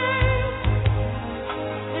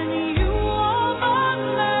and you are my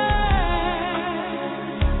man.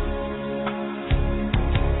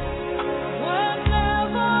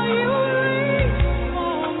 Whenever you reach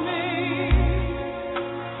for me,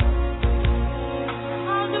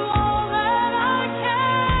 I'll do all that I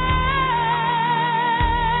can,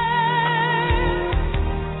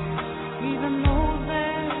 even though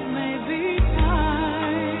there may be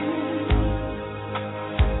times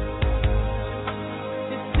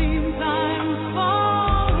it seems I'm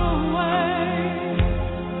far away,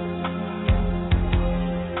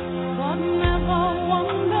 but never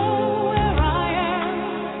wonder where I am,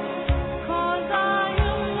 'cause I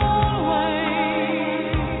am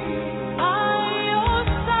always by your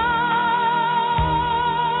side,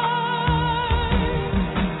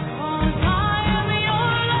 'cause I am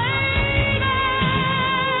your lady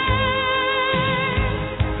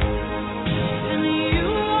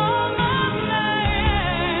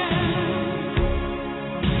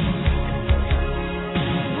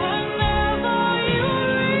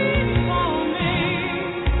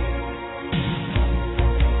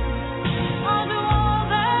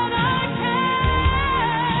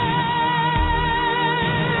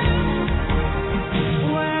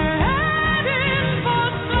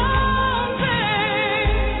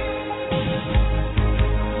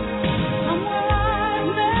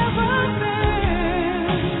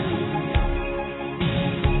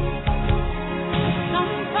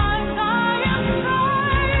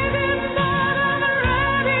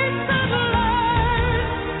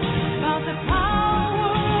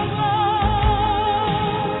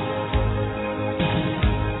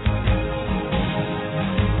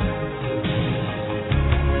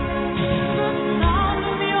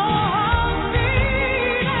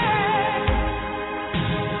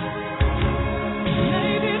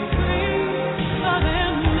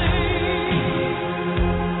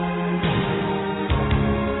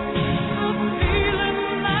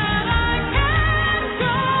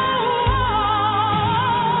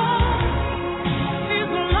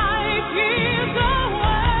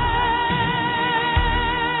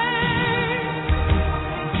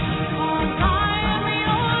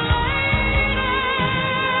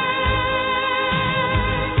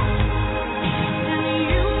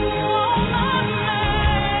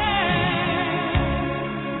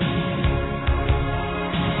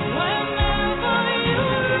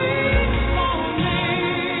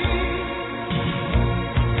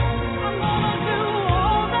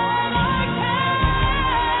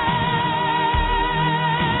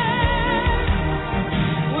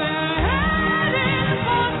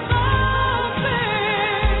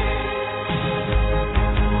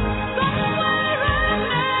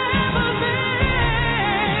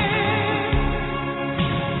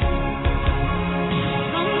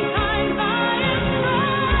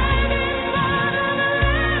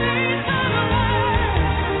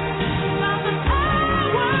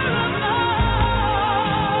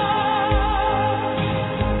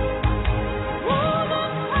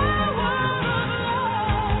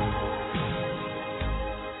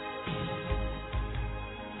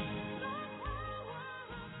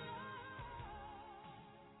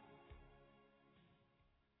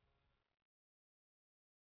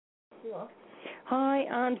Hi,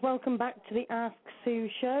 and welcome back to the Ask Sue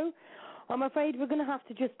show. I'm afraid we're going to have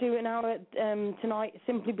to just do an hour tonight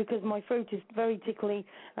simply because my throat is very tickly,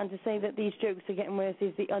 and to say that these jokes are getting worse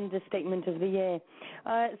is the understatement of the year.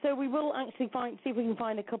 So we will actually see if we can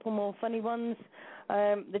find a couple more funny ones.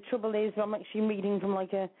 The trouble is I'm actually reading from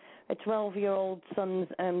like a 12-year-old son's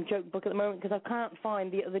joke book at the moment because I can't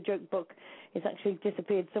find the other joke book. It's actually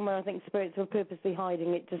disappeared somewhere. I think spirits were purposely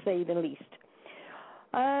hiding it, to say the least.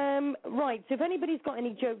 Right, so if anybody's got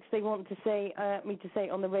any jokes they want to say, me to say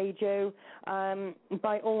on the radio,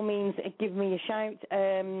 by all means give me a shout.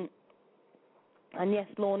 And yes,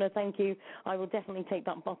 Lorna, thank you. I will definitely take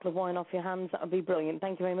that bottle of wine off your hands. That would be brilliant.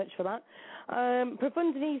 Thank you very much for that.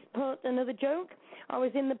 Profundity's put another joke. I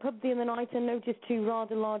was in the pub the other night and noticed two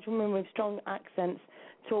rather large women with strong accents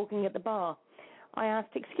talking at the bar. I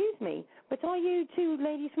asked, excuse me, but are you two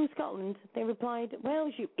ladies from Scotland? They replied,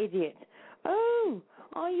 Wales, you idiot. Oh,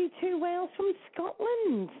 are you two Wales from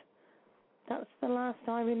Scotland? That's the last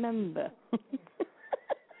I remember.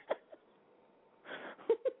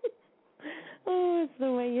 Oh, it's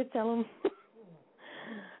the way you tell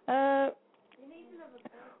them.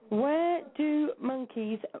 Where do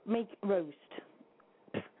monkeys make roast?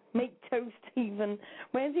 Make toast even.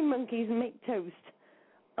 Where do monkeys make toast?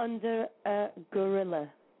 Under a gorilla.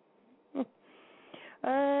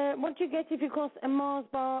 What do you get if you cross a Mars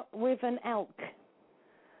bar with an elk?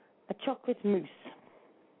 A chocolate mousse.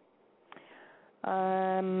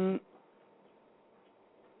 I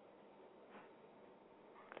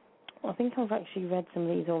think I've actually read some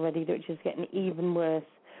of these already, which is getting even worse.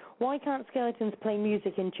 Why can't skeletons play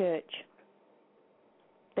music in church?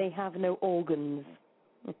 They have no organs.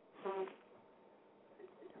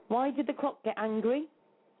 Why did the clock get angry?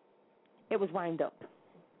 It was wound up.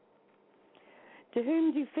 To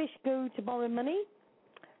whom do fish go to borrow money?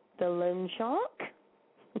 The loan shark.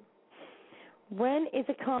 When is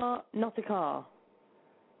a car not a car?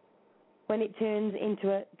 When it turns into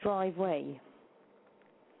a driveway.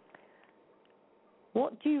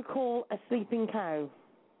 What do you call a sleeping cow?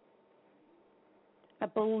 A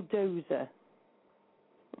bulldozer.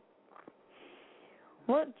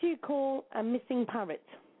 What do you call a missing parrot?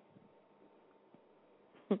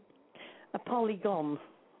 A polygon.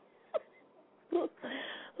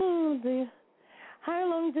 Oh dear. How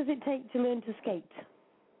long does it take to learn to skate?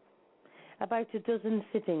 About a dozen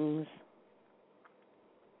sittings.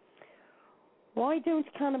 Why don't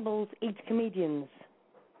cannibals eat comedians?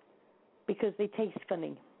 Because they taste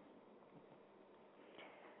funny.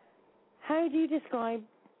 How do you describe...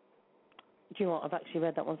 Do you know what? I've actually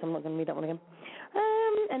read that one, so I'm not going to read that one again.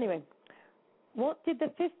 Anyway. What did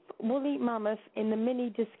the fifth woolly mammoth in the Mini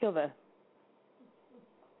discover?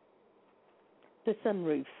 The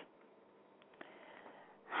sunroof.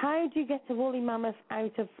 How do you get a woolly mammoth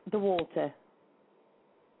out of the water?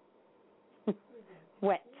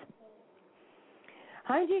 Wet.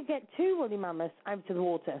 How do you get two woolly mammoths out of the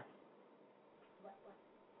water?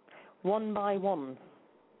 One by one.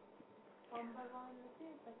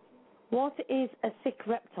 What is a sick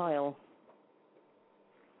reptile?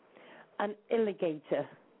 An alligator.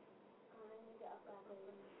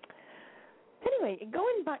 Anyway,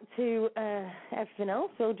 going back to everything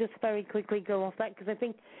else, we'll just very quickly go off that because I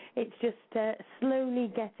think it's just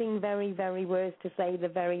slowly getting very, very worse, to say the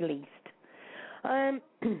very least.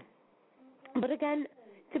 But again,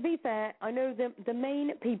 to be fair, I know the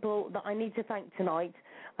main people that I need to thank tonight,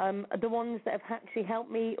 the ones that have actually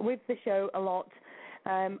helped me with the show a lot,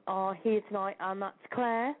 are here tonight, and that's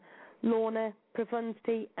Claire, Lorna,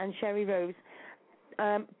 Profundity, and Sherry Rose.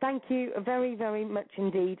 Thank you very, very much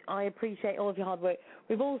indeed. I appreciate all of your hard work.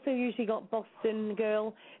 We've also usually got Boston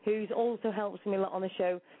Girl, who's also helps me a lot on the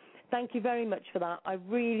show. Thank you very much for that. I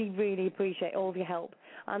really, really appreciate all of your help.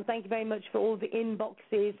 And thank you very much for all the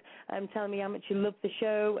inboxes, telling me how much you love the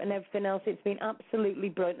show and everything else. It's been absolutely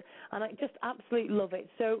brilliant. And I just absolutely love it.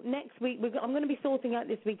 So next week, I'm going to be sorting out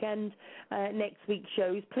this weekend, next week's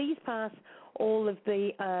shows. Please pass all of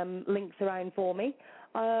the links around for me.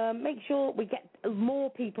 Make sure we get more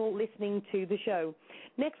people listening to the show.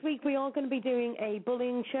 Next week, we are going to be doing a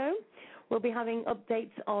bullying show. We'll be having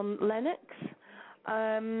updates on Lennox.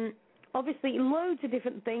 Obviously, loads of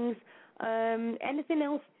different things. Anything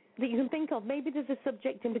else that you can think of? Maybe there's a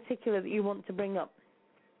subject in particular that you want to bring up.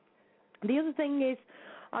 The other thing is,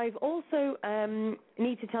 I've also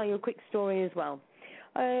need to tell you a quick story as well.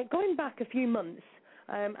 Going back a few months,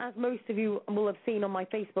 as most of you will have seen on my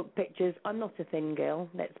Facebook pictures, I'm not a thin girl,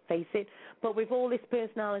 let's face it. But with all this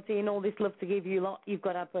personality and all this love to give you lot, you've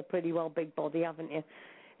got to have a pretty well big body, haven't you?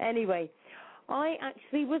 Anyway, I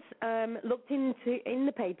actually was looked into in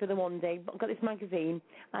the paper the one day, got this magazine,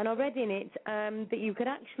 and I read in it that you could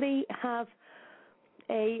actually have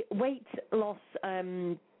a weight loss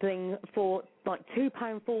thing for like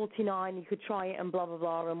 £2.49. You could try it and blah blah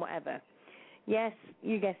blah and whatever. Yes,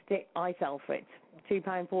 you guessed it. I fell for it.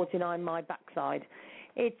 £2.49 my backside.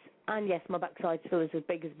 And yes, my backside still is as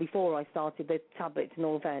big as before I started the tablets. In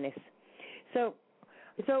all fairness, so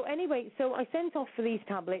anyway, so I sent off for these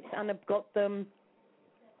tablets and I've got them,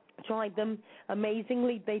 tried them.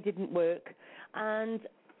 Amazingly, they didn't work, and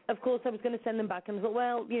of course I was going to send them back, and I thought,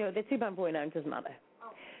 well, they're £2.49, doesn't matter.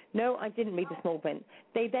 No, I didn't read the small print.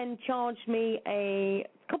 They then charged me a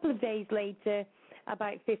couple of days later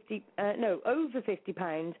about over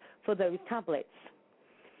 £50 for those tablets.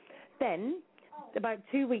 Then, about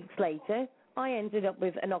 2 weeks later, I ended up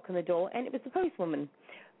with a knock on the door, and it was the postwoman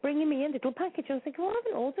bringing me a little package. I was thinking, well, I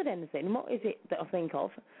haven't ordered anything. What is it that I think of?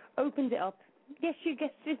 Opened it up. Yes, you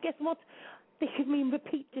guess what? They give me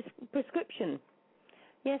repeat prescription.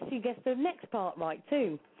 Yes, you guessed the next part right,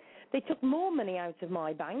 too. They took more money out of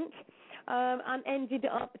my bank and ended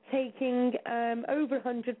up taking over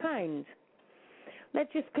 £100.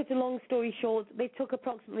 Let's just cut a long story short. They took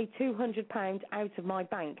approximately £200 out of my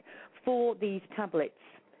bank for these tablets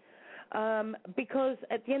because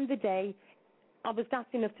at the end of the day, I was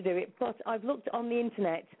daft enough to do it, but I've looked on the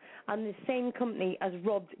internet and the same company has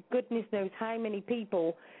robbed goodness knows how many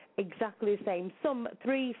people exactly the same. Some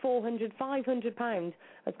 £300, £400, £500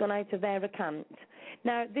 has gone out of their account.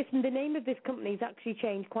 Now, the name of this company has actually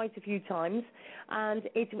changed quite a few times, and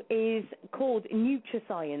it is called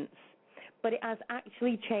NutriScience. But it has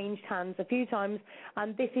actually changed hands a few times,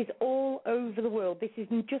 and this is all over the world. This is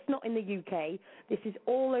just not in the UK. This is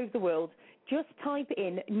all over the world. Just type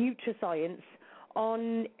in NutriScience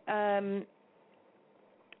on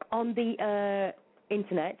the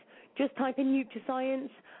internet. Just type in NutriScience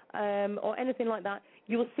or anything like that.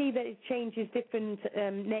 You will see that it changes different.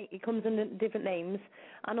 It comes under different names,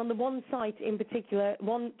 and on the one site in particular,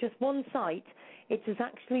 just one site, it has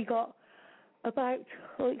actually got about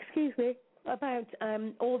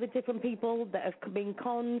all the different people that have been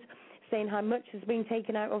conned, saying how much has been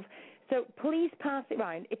taken out of. So please pass it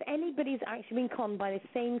round. If anybody's actually been conned by the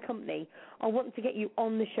same company, I want to get you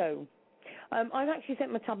on the show. I've actually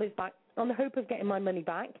sent my tablets back on the hope of getting my money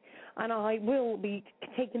back, and I will be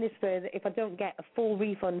taking this further if I don't get a full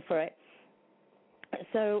refund for it.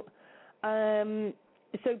 So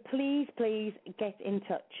please get in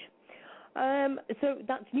touch. So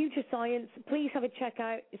that's NutriScience. Please have a check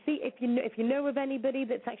out. See if you know of anybody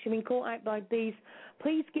that's actually been caught out by these.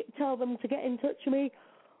 Please tell them to get in touch with me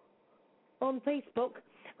on Facebook,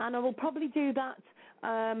 and I will probably do that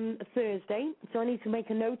Thursday. So I need to make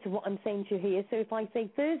a note of what I'm saying to you here. So if I say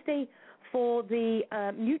Thursday for the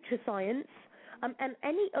NutriScience and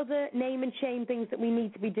any other name and shame things that we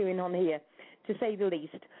need to be doing on here, to say the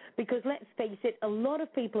least, because let's face it, a lot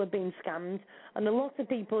of people have been scammed, and a lot of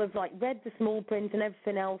people have read the small print and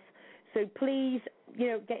everything else. So please,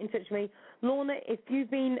 get in touch with me, Lorna. If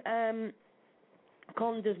you've been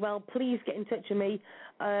conned as well, please get in touch with me.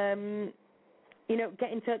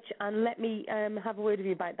 Get in touch and let me have a word with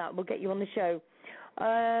you about that. We'll get you on the show.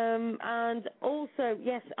 And also,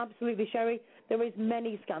 yes, absolutely, Sherry, there is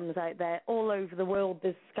many scams out there all over the world.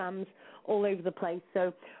 There's scams all over the place.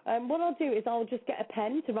 So what I'll do is I'll just get a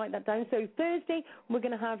pen to write that down. So Thursday, we're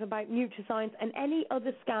going to have about NutriScience and any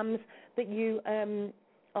other scams that you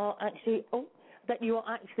are actually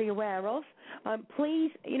aware of.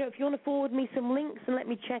 Please, if you want to forward me some links and let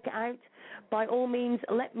me check it out, by all means,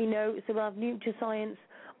 let me know. So we'll have NutriScience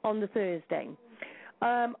on the Thursday.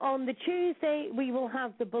 On the Tuesday, we will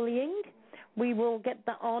have the bullying. We will get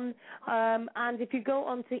that on. And if you go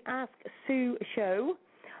on to the Ask Sue show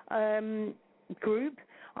group,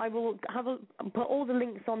 I will put all the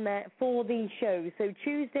links on there for these shows. So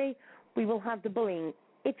Tuesday, we will have the bullying.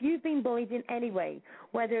 If you've been bullied in any way,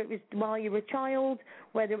 whether it was while you were a child,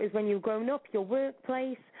 whether it was when you've grown up, your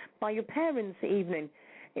workplace, by your parents even,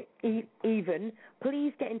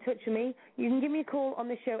 please get in touch with me. You can give me a call on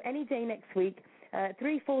the show any day next week,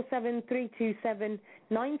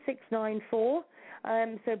 347-327-9694.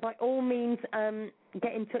 So by all means,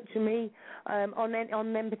 get in touch with me on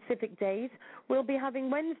them specific days. We'll be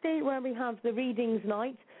having Wednesday where we have the readings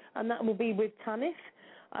night, and that will be with Tanif.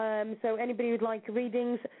 So anybody who'd like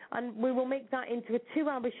readings, and we will make that into a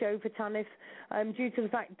 2-hour show for Tanif due to the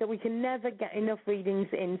fact that we can never get enough readings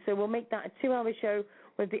in. So we'll make that a 2-hour show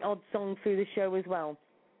with the odd song through the show as well.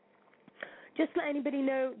 Just let anybody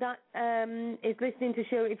know that is listening to the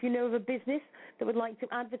show, if you know of a business that would like to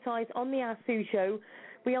advertise on the Ask Sue show,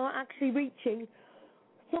 we are actually reaching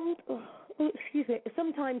excuse me,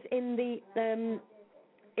 sometimes in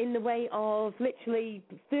the way of literally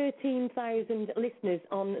 13,000 listeners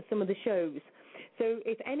on some of the shows. So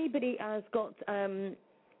if anybody has got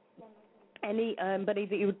anybody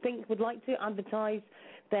that you would think would like to advertise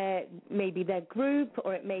maybe their group,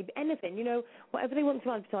 or it may be anything, whatever they want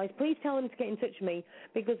to advertise, please tell them to get in touch with me,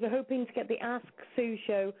 because we're hoping to get the Ask Sue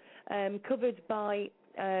show covered by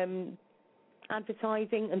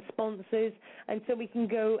advertising and sponsors, and so we can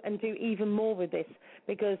go and do even more with this,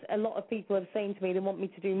 because a lot of people are saying to me they want me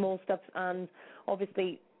to do more stuff, and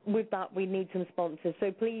obviously with that we need some sponsors. So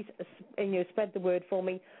please spread the word for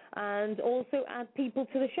me, and also add people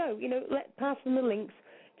to the show. Pass them the links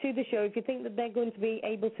to the show if you think that they're going to be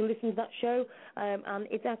able to listen to that show, and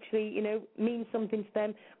it actually means something to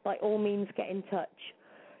them. By all means, get in touch.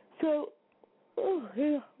 So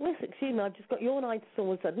excuse me, I've just got yawnitis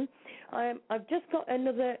all of a sudden. I've just got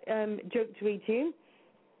another joke to read to you.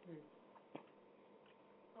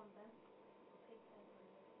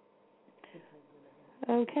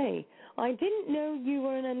 Okay. I didn't know you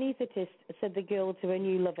were an anaesthetist, said the girl to her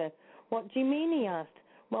new lover. What do you mean, he asked.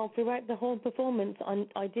 Well, throughout the whole performance,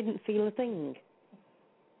 I didn't feel a thing.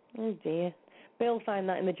 Oh, dear. Bill found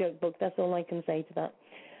that in the joke book. That's all I can say to that.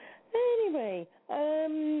 Anyway,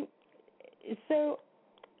 so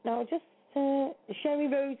now just Sherry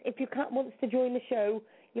Rose, if your cat wants to join the show,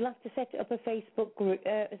 you'll have to set up a Facebook group,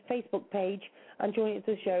 Facebook page, and join it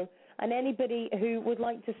to the show. And anybody who would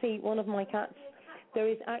like to see one of my cats, there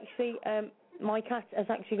is actually my cat has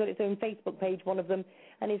actually got its own Facebook page, one of them,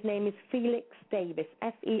 and his name is Felix Davis,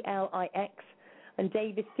 Felix, and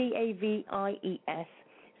Davis, Davies.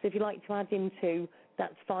 So if you'd like to add him too,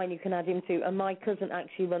 that's fine, you can add him too. And my cousin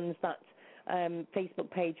actually runs that Facebook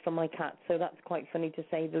page for my cat, so that's quite funny to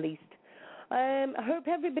say the least. I hope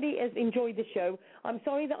everybody has enjoyed the show. I'm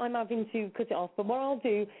sorry that I'm having to cut it off, but what I'll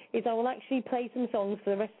do is I will actually play some songs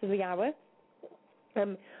for the rest of the hour.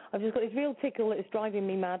 I've just got this real tickle that is driving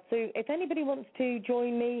me mad. So if anybody wants to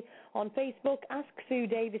join me on Facebook, Ask Sue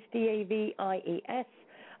Davis, Davies, and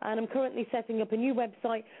I'm currently setting up a new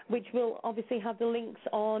website which will obviously have the links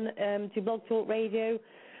on to Blog Talk Radio,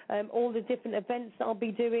 all the different events that I'll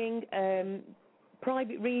be doing,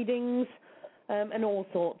 private readings, and all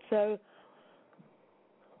sorts. So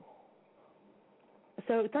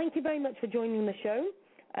thank you very much for joining the show.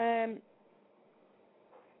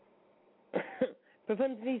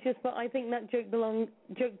 Profundity's just, but I think that joke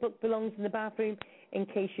book belongs in the bathroom in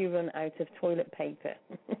case you run out of toilet paper.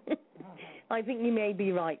 I think you may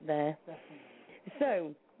be right there.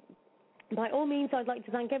 So, by all means, I'd like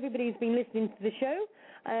to thank everybody who's been listening to the show.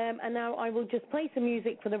 And now I will just play some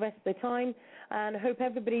music for the rest of the time, and I hope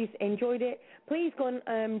everybody's enjoyed it. Please go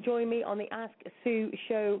and join me on the Ask Sue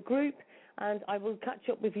Show group, and I will catch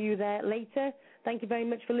up with you there later. Thank you very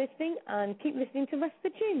much for listening, and keep listening to the rest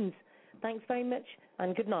of the tunes. Thanks very much,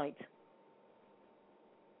 and good night.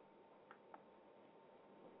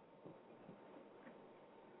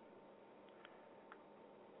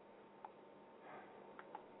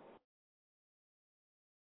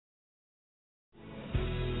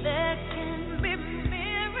 There can be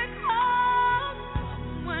miracles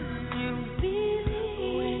when you believe.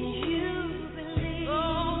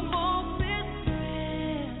 Oh, hope is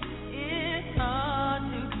great. It's hard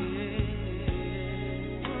to get.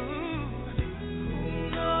 Who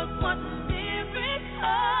knows what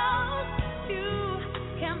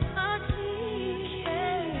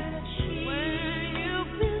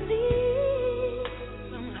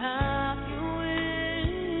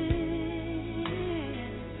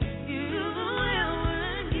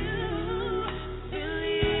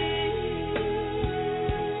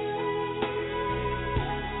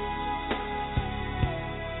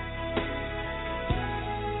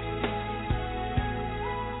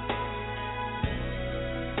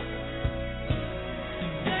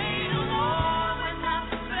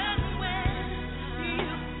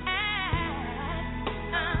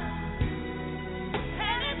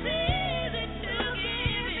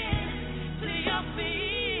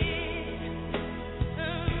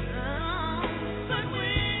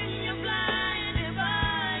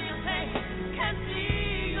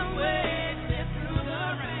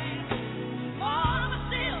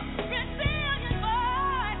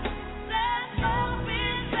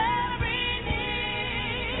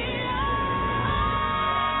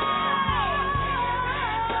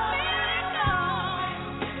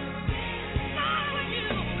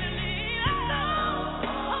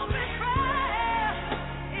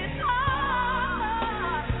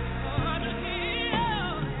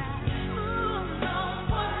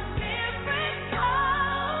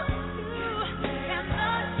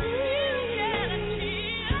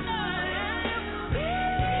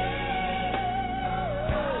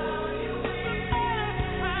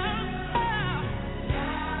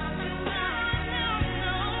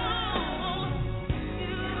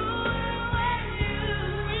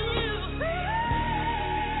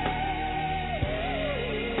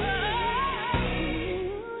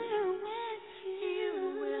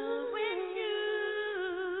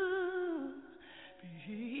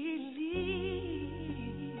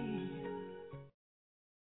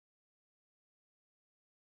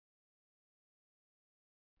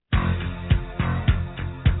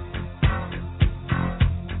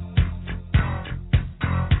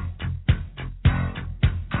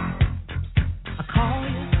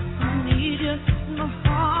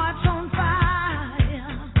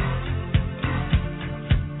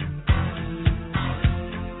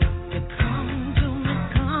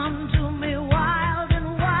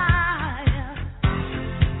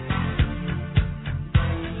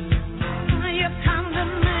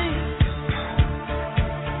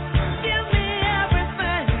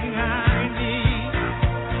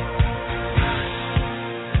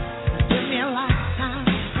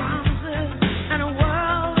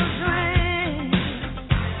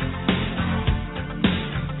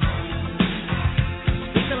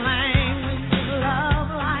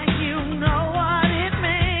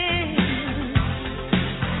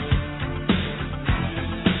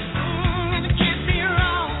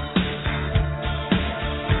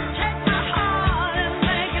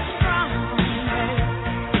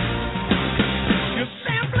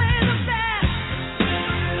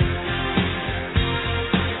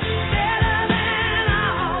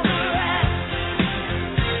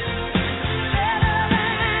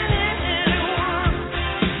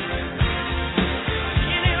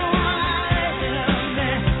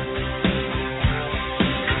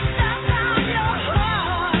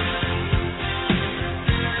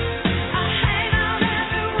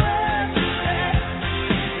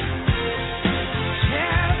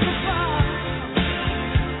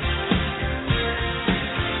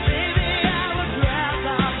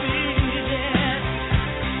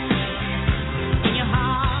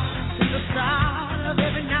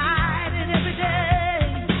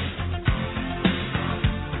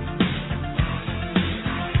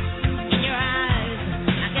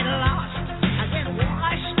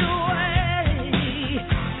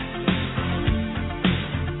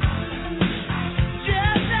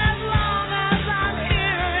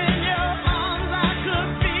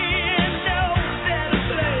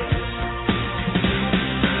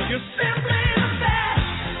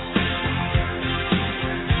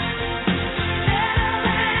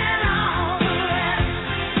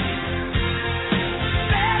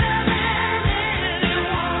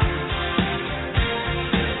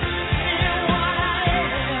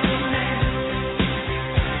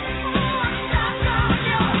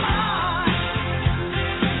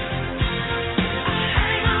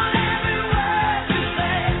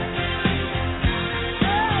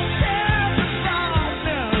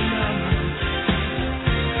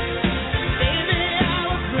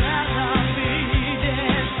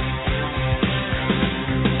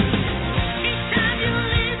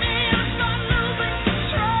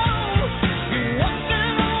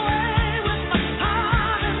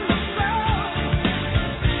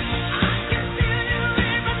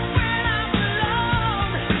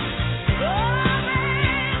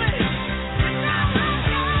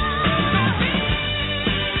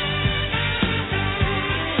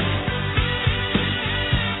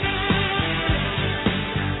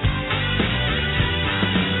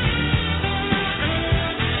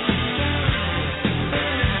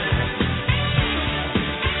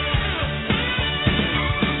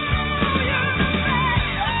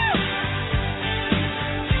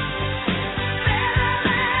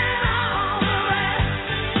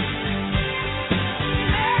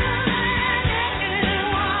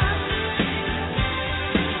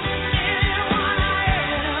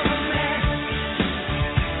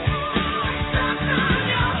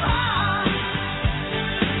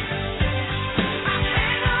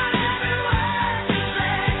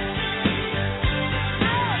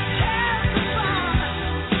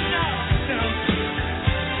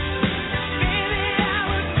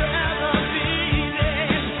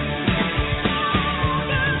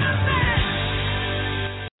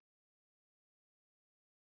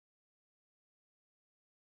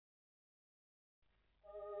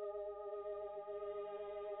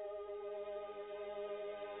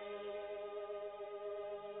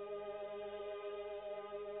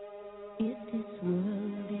If this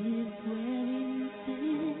world is wearing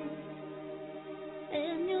thin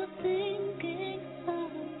and you're thinking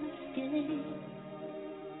of escape,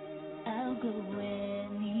 I'll go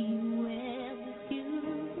anywhere with you.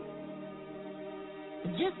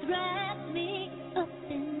 Just wrap me up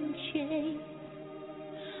in shade.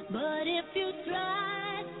 But if you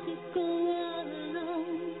try to go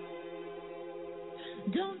alone,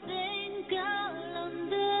 don't think I'll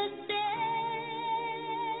understand.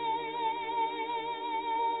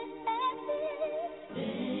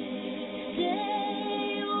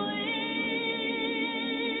 Stay with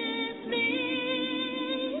me.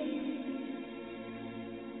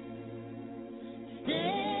 Stay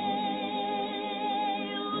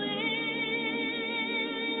with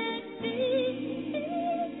me.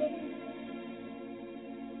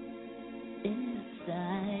 In the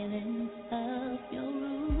silence of your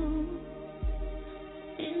room,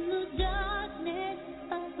 in the darkness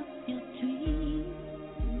of your dreams,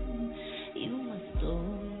 you must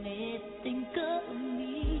only think of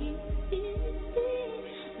me.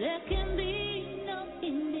 There can be no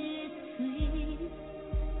in between.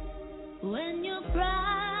 When your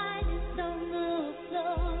pride is on the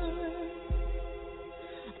floor,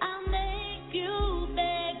 I'll make you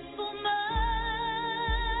beg for more.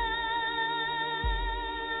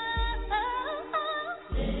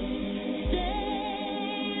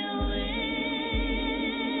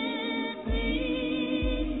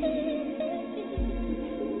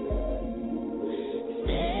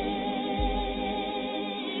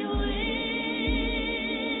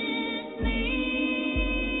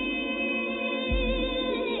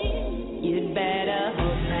 You'd better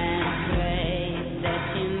hope and pray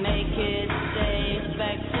that you make it safe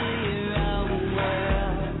back to your own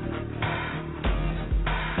world.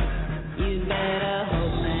 You'd better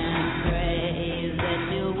hope and pray that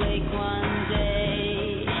you'll wake one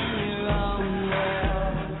day in your own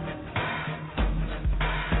world.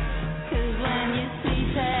 'Cause when you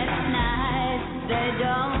sleep at night, they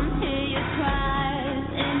don't hear your cries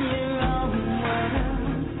in your own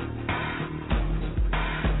world.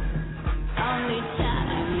 Only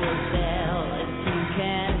time will tell if you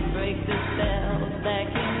can break the spell back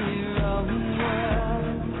in your own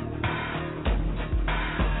world.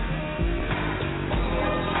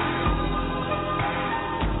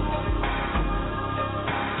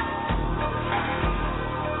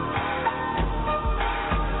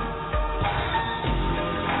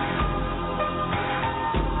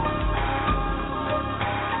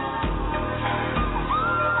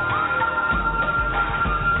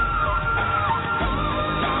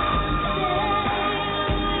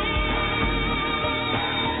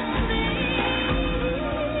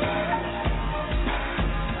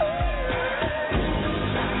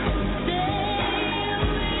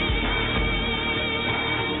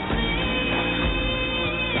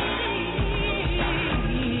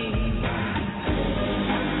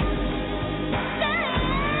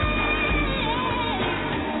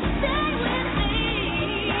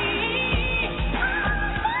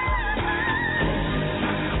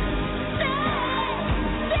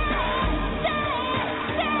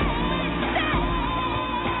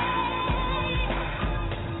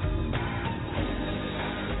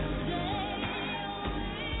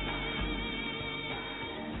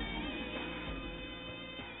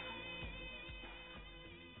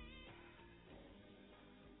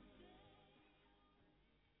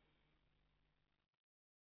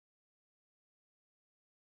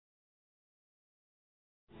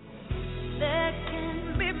 There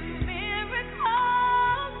can be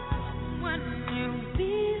miracles when you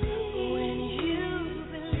believe.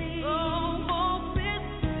 Oh, hope is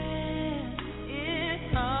rare,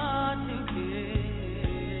 it's hard to get.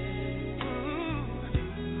 Who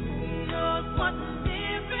knows what